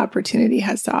this opportunity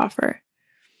has to offer.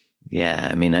 Yeah,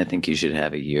 I mean, I think you should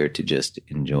have a year to just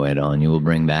enjoy it all, and you will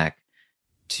bring back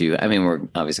to. I mean, we're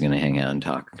obviously going to hang out and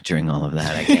talk during all of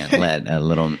that. I can't let a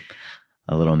little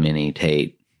mini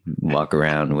Tait walk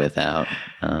around without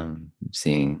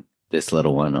seeing this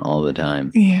little one all the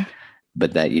time. Yeah.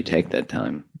 But that you take that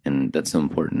time, and that's so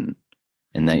important,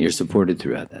 and that you're supported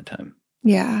throughout that time.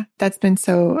 Yeah, that's been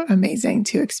so amazing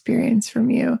to experience from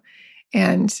you.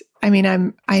 And I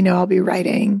mean, I know I'll be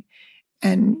writing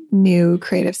and new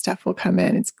creative stuff will come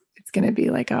in. It's going to be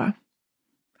like I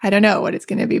don't know what it's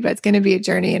going to be, but it's going to be a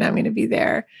journey and I'm going to be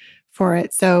there for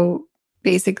it. So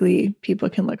basically people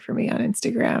can look for me on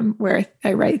Instagram where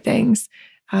I write things.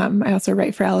 I also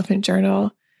write for Elephant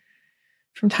Journal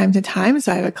from time to time.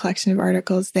 So I have a collection of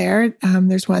articles there.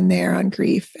 There's one there on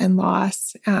grief and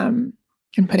loss,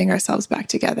 and putting ourselves back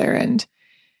together. And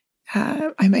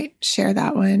I might share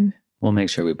that one. We'll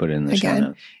make sure we put it in the show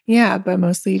notes. Yeah, but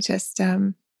mostly just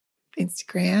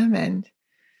Instagram and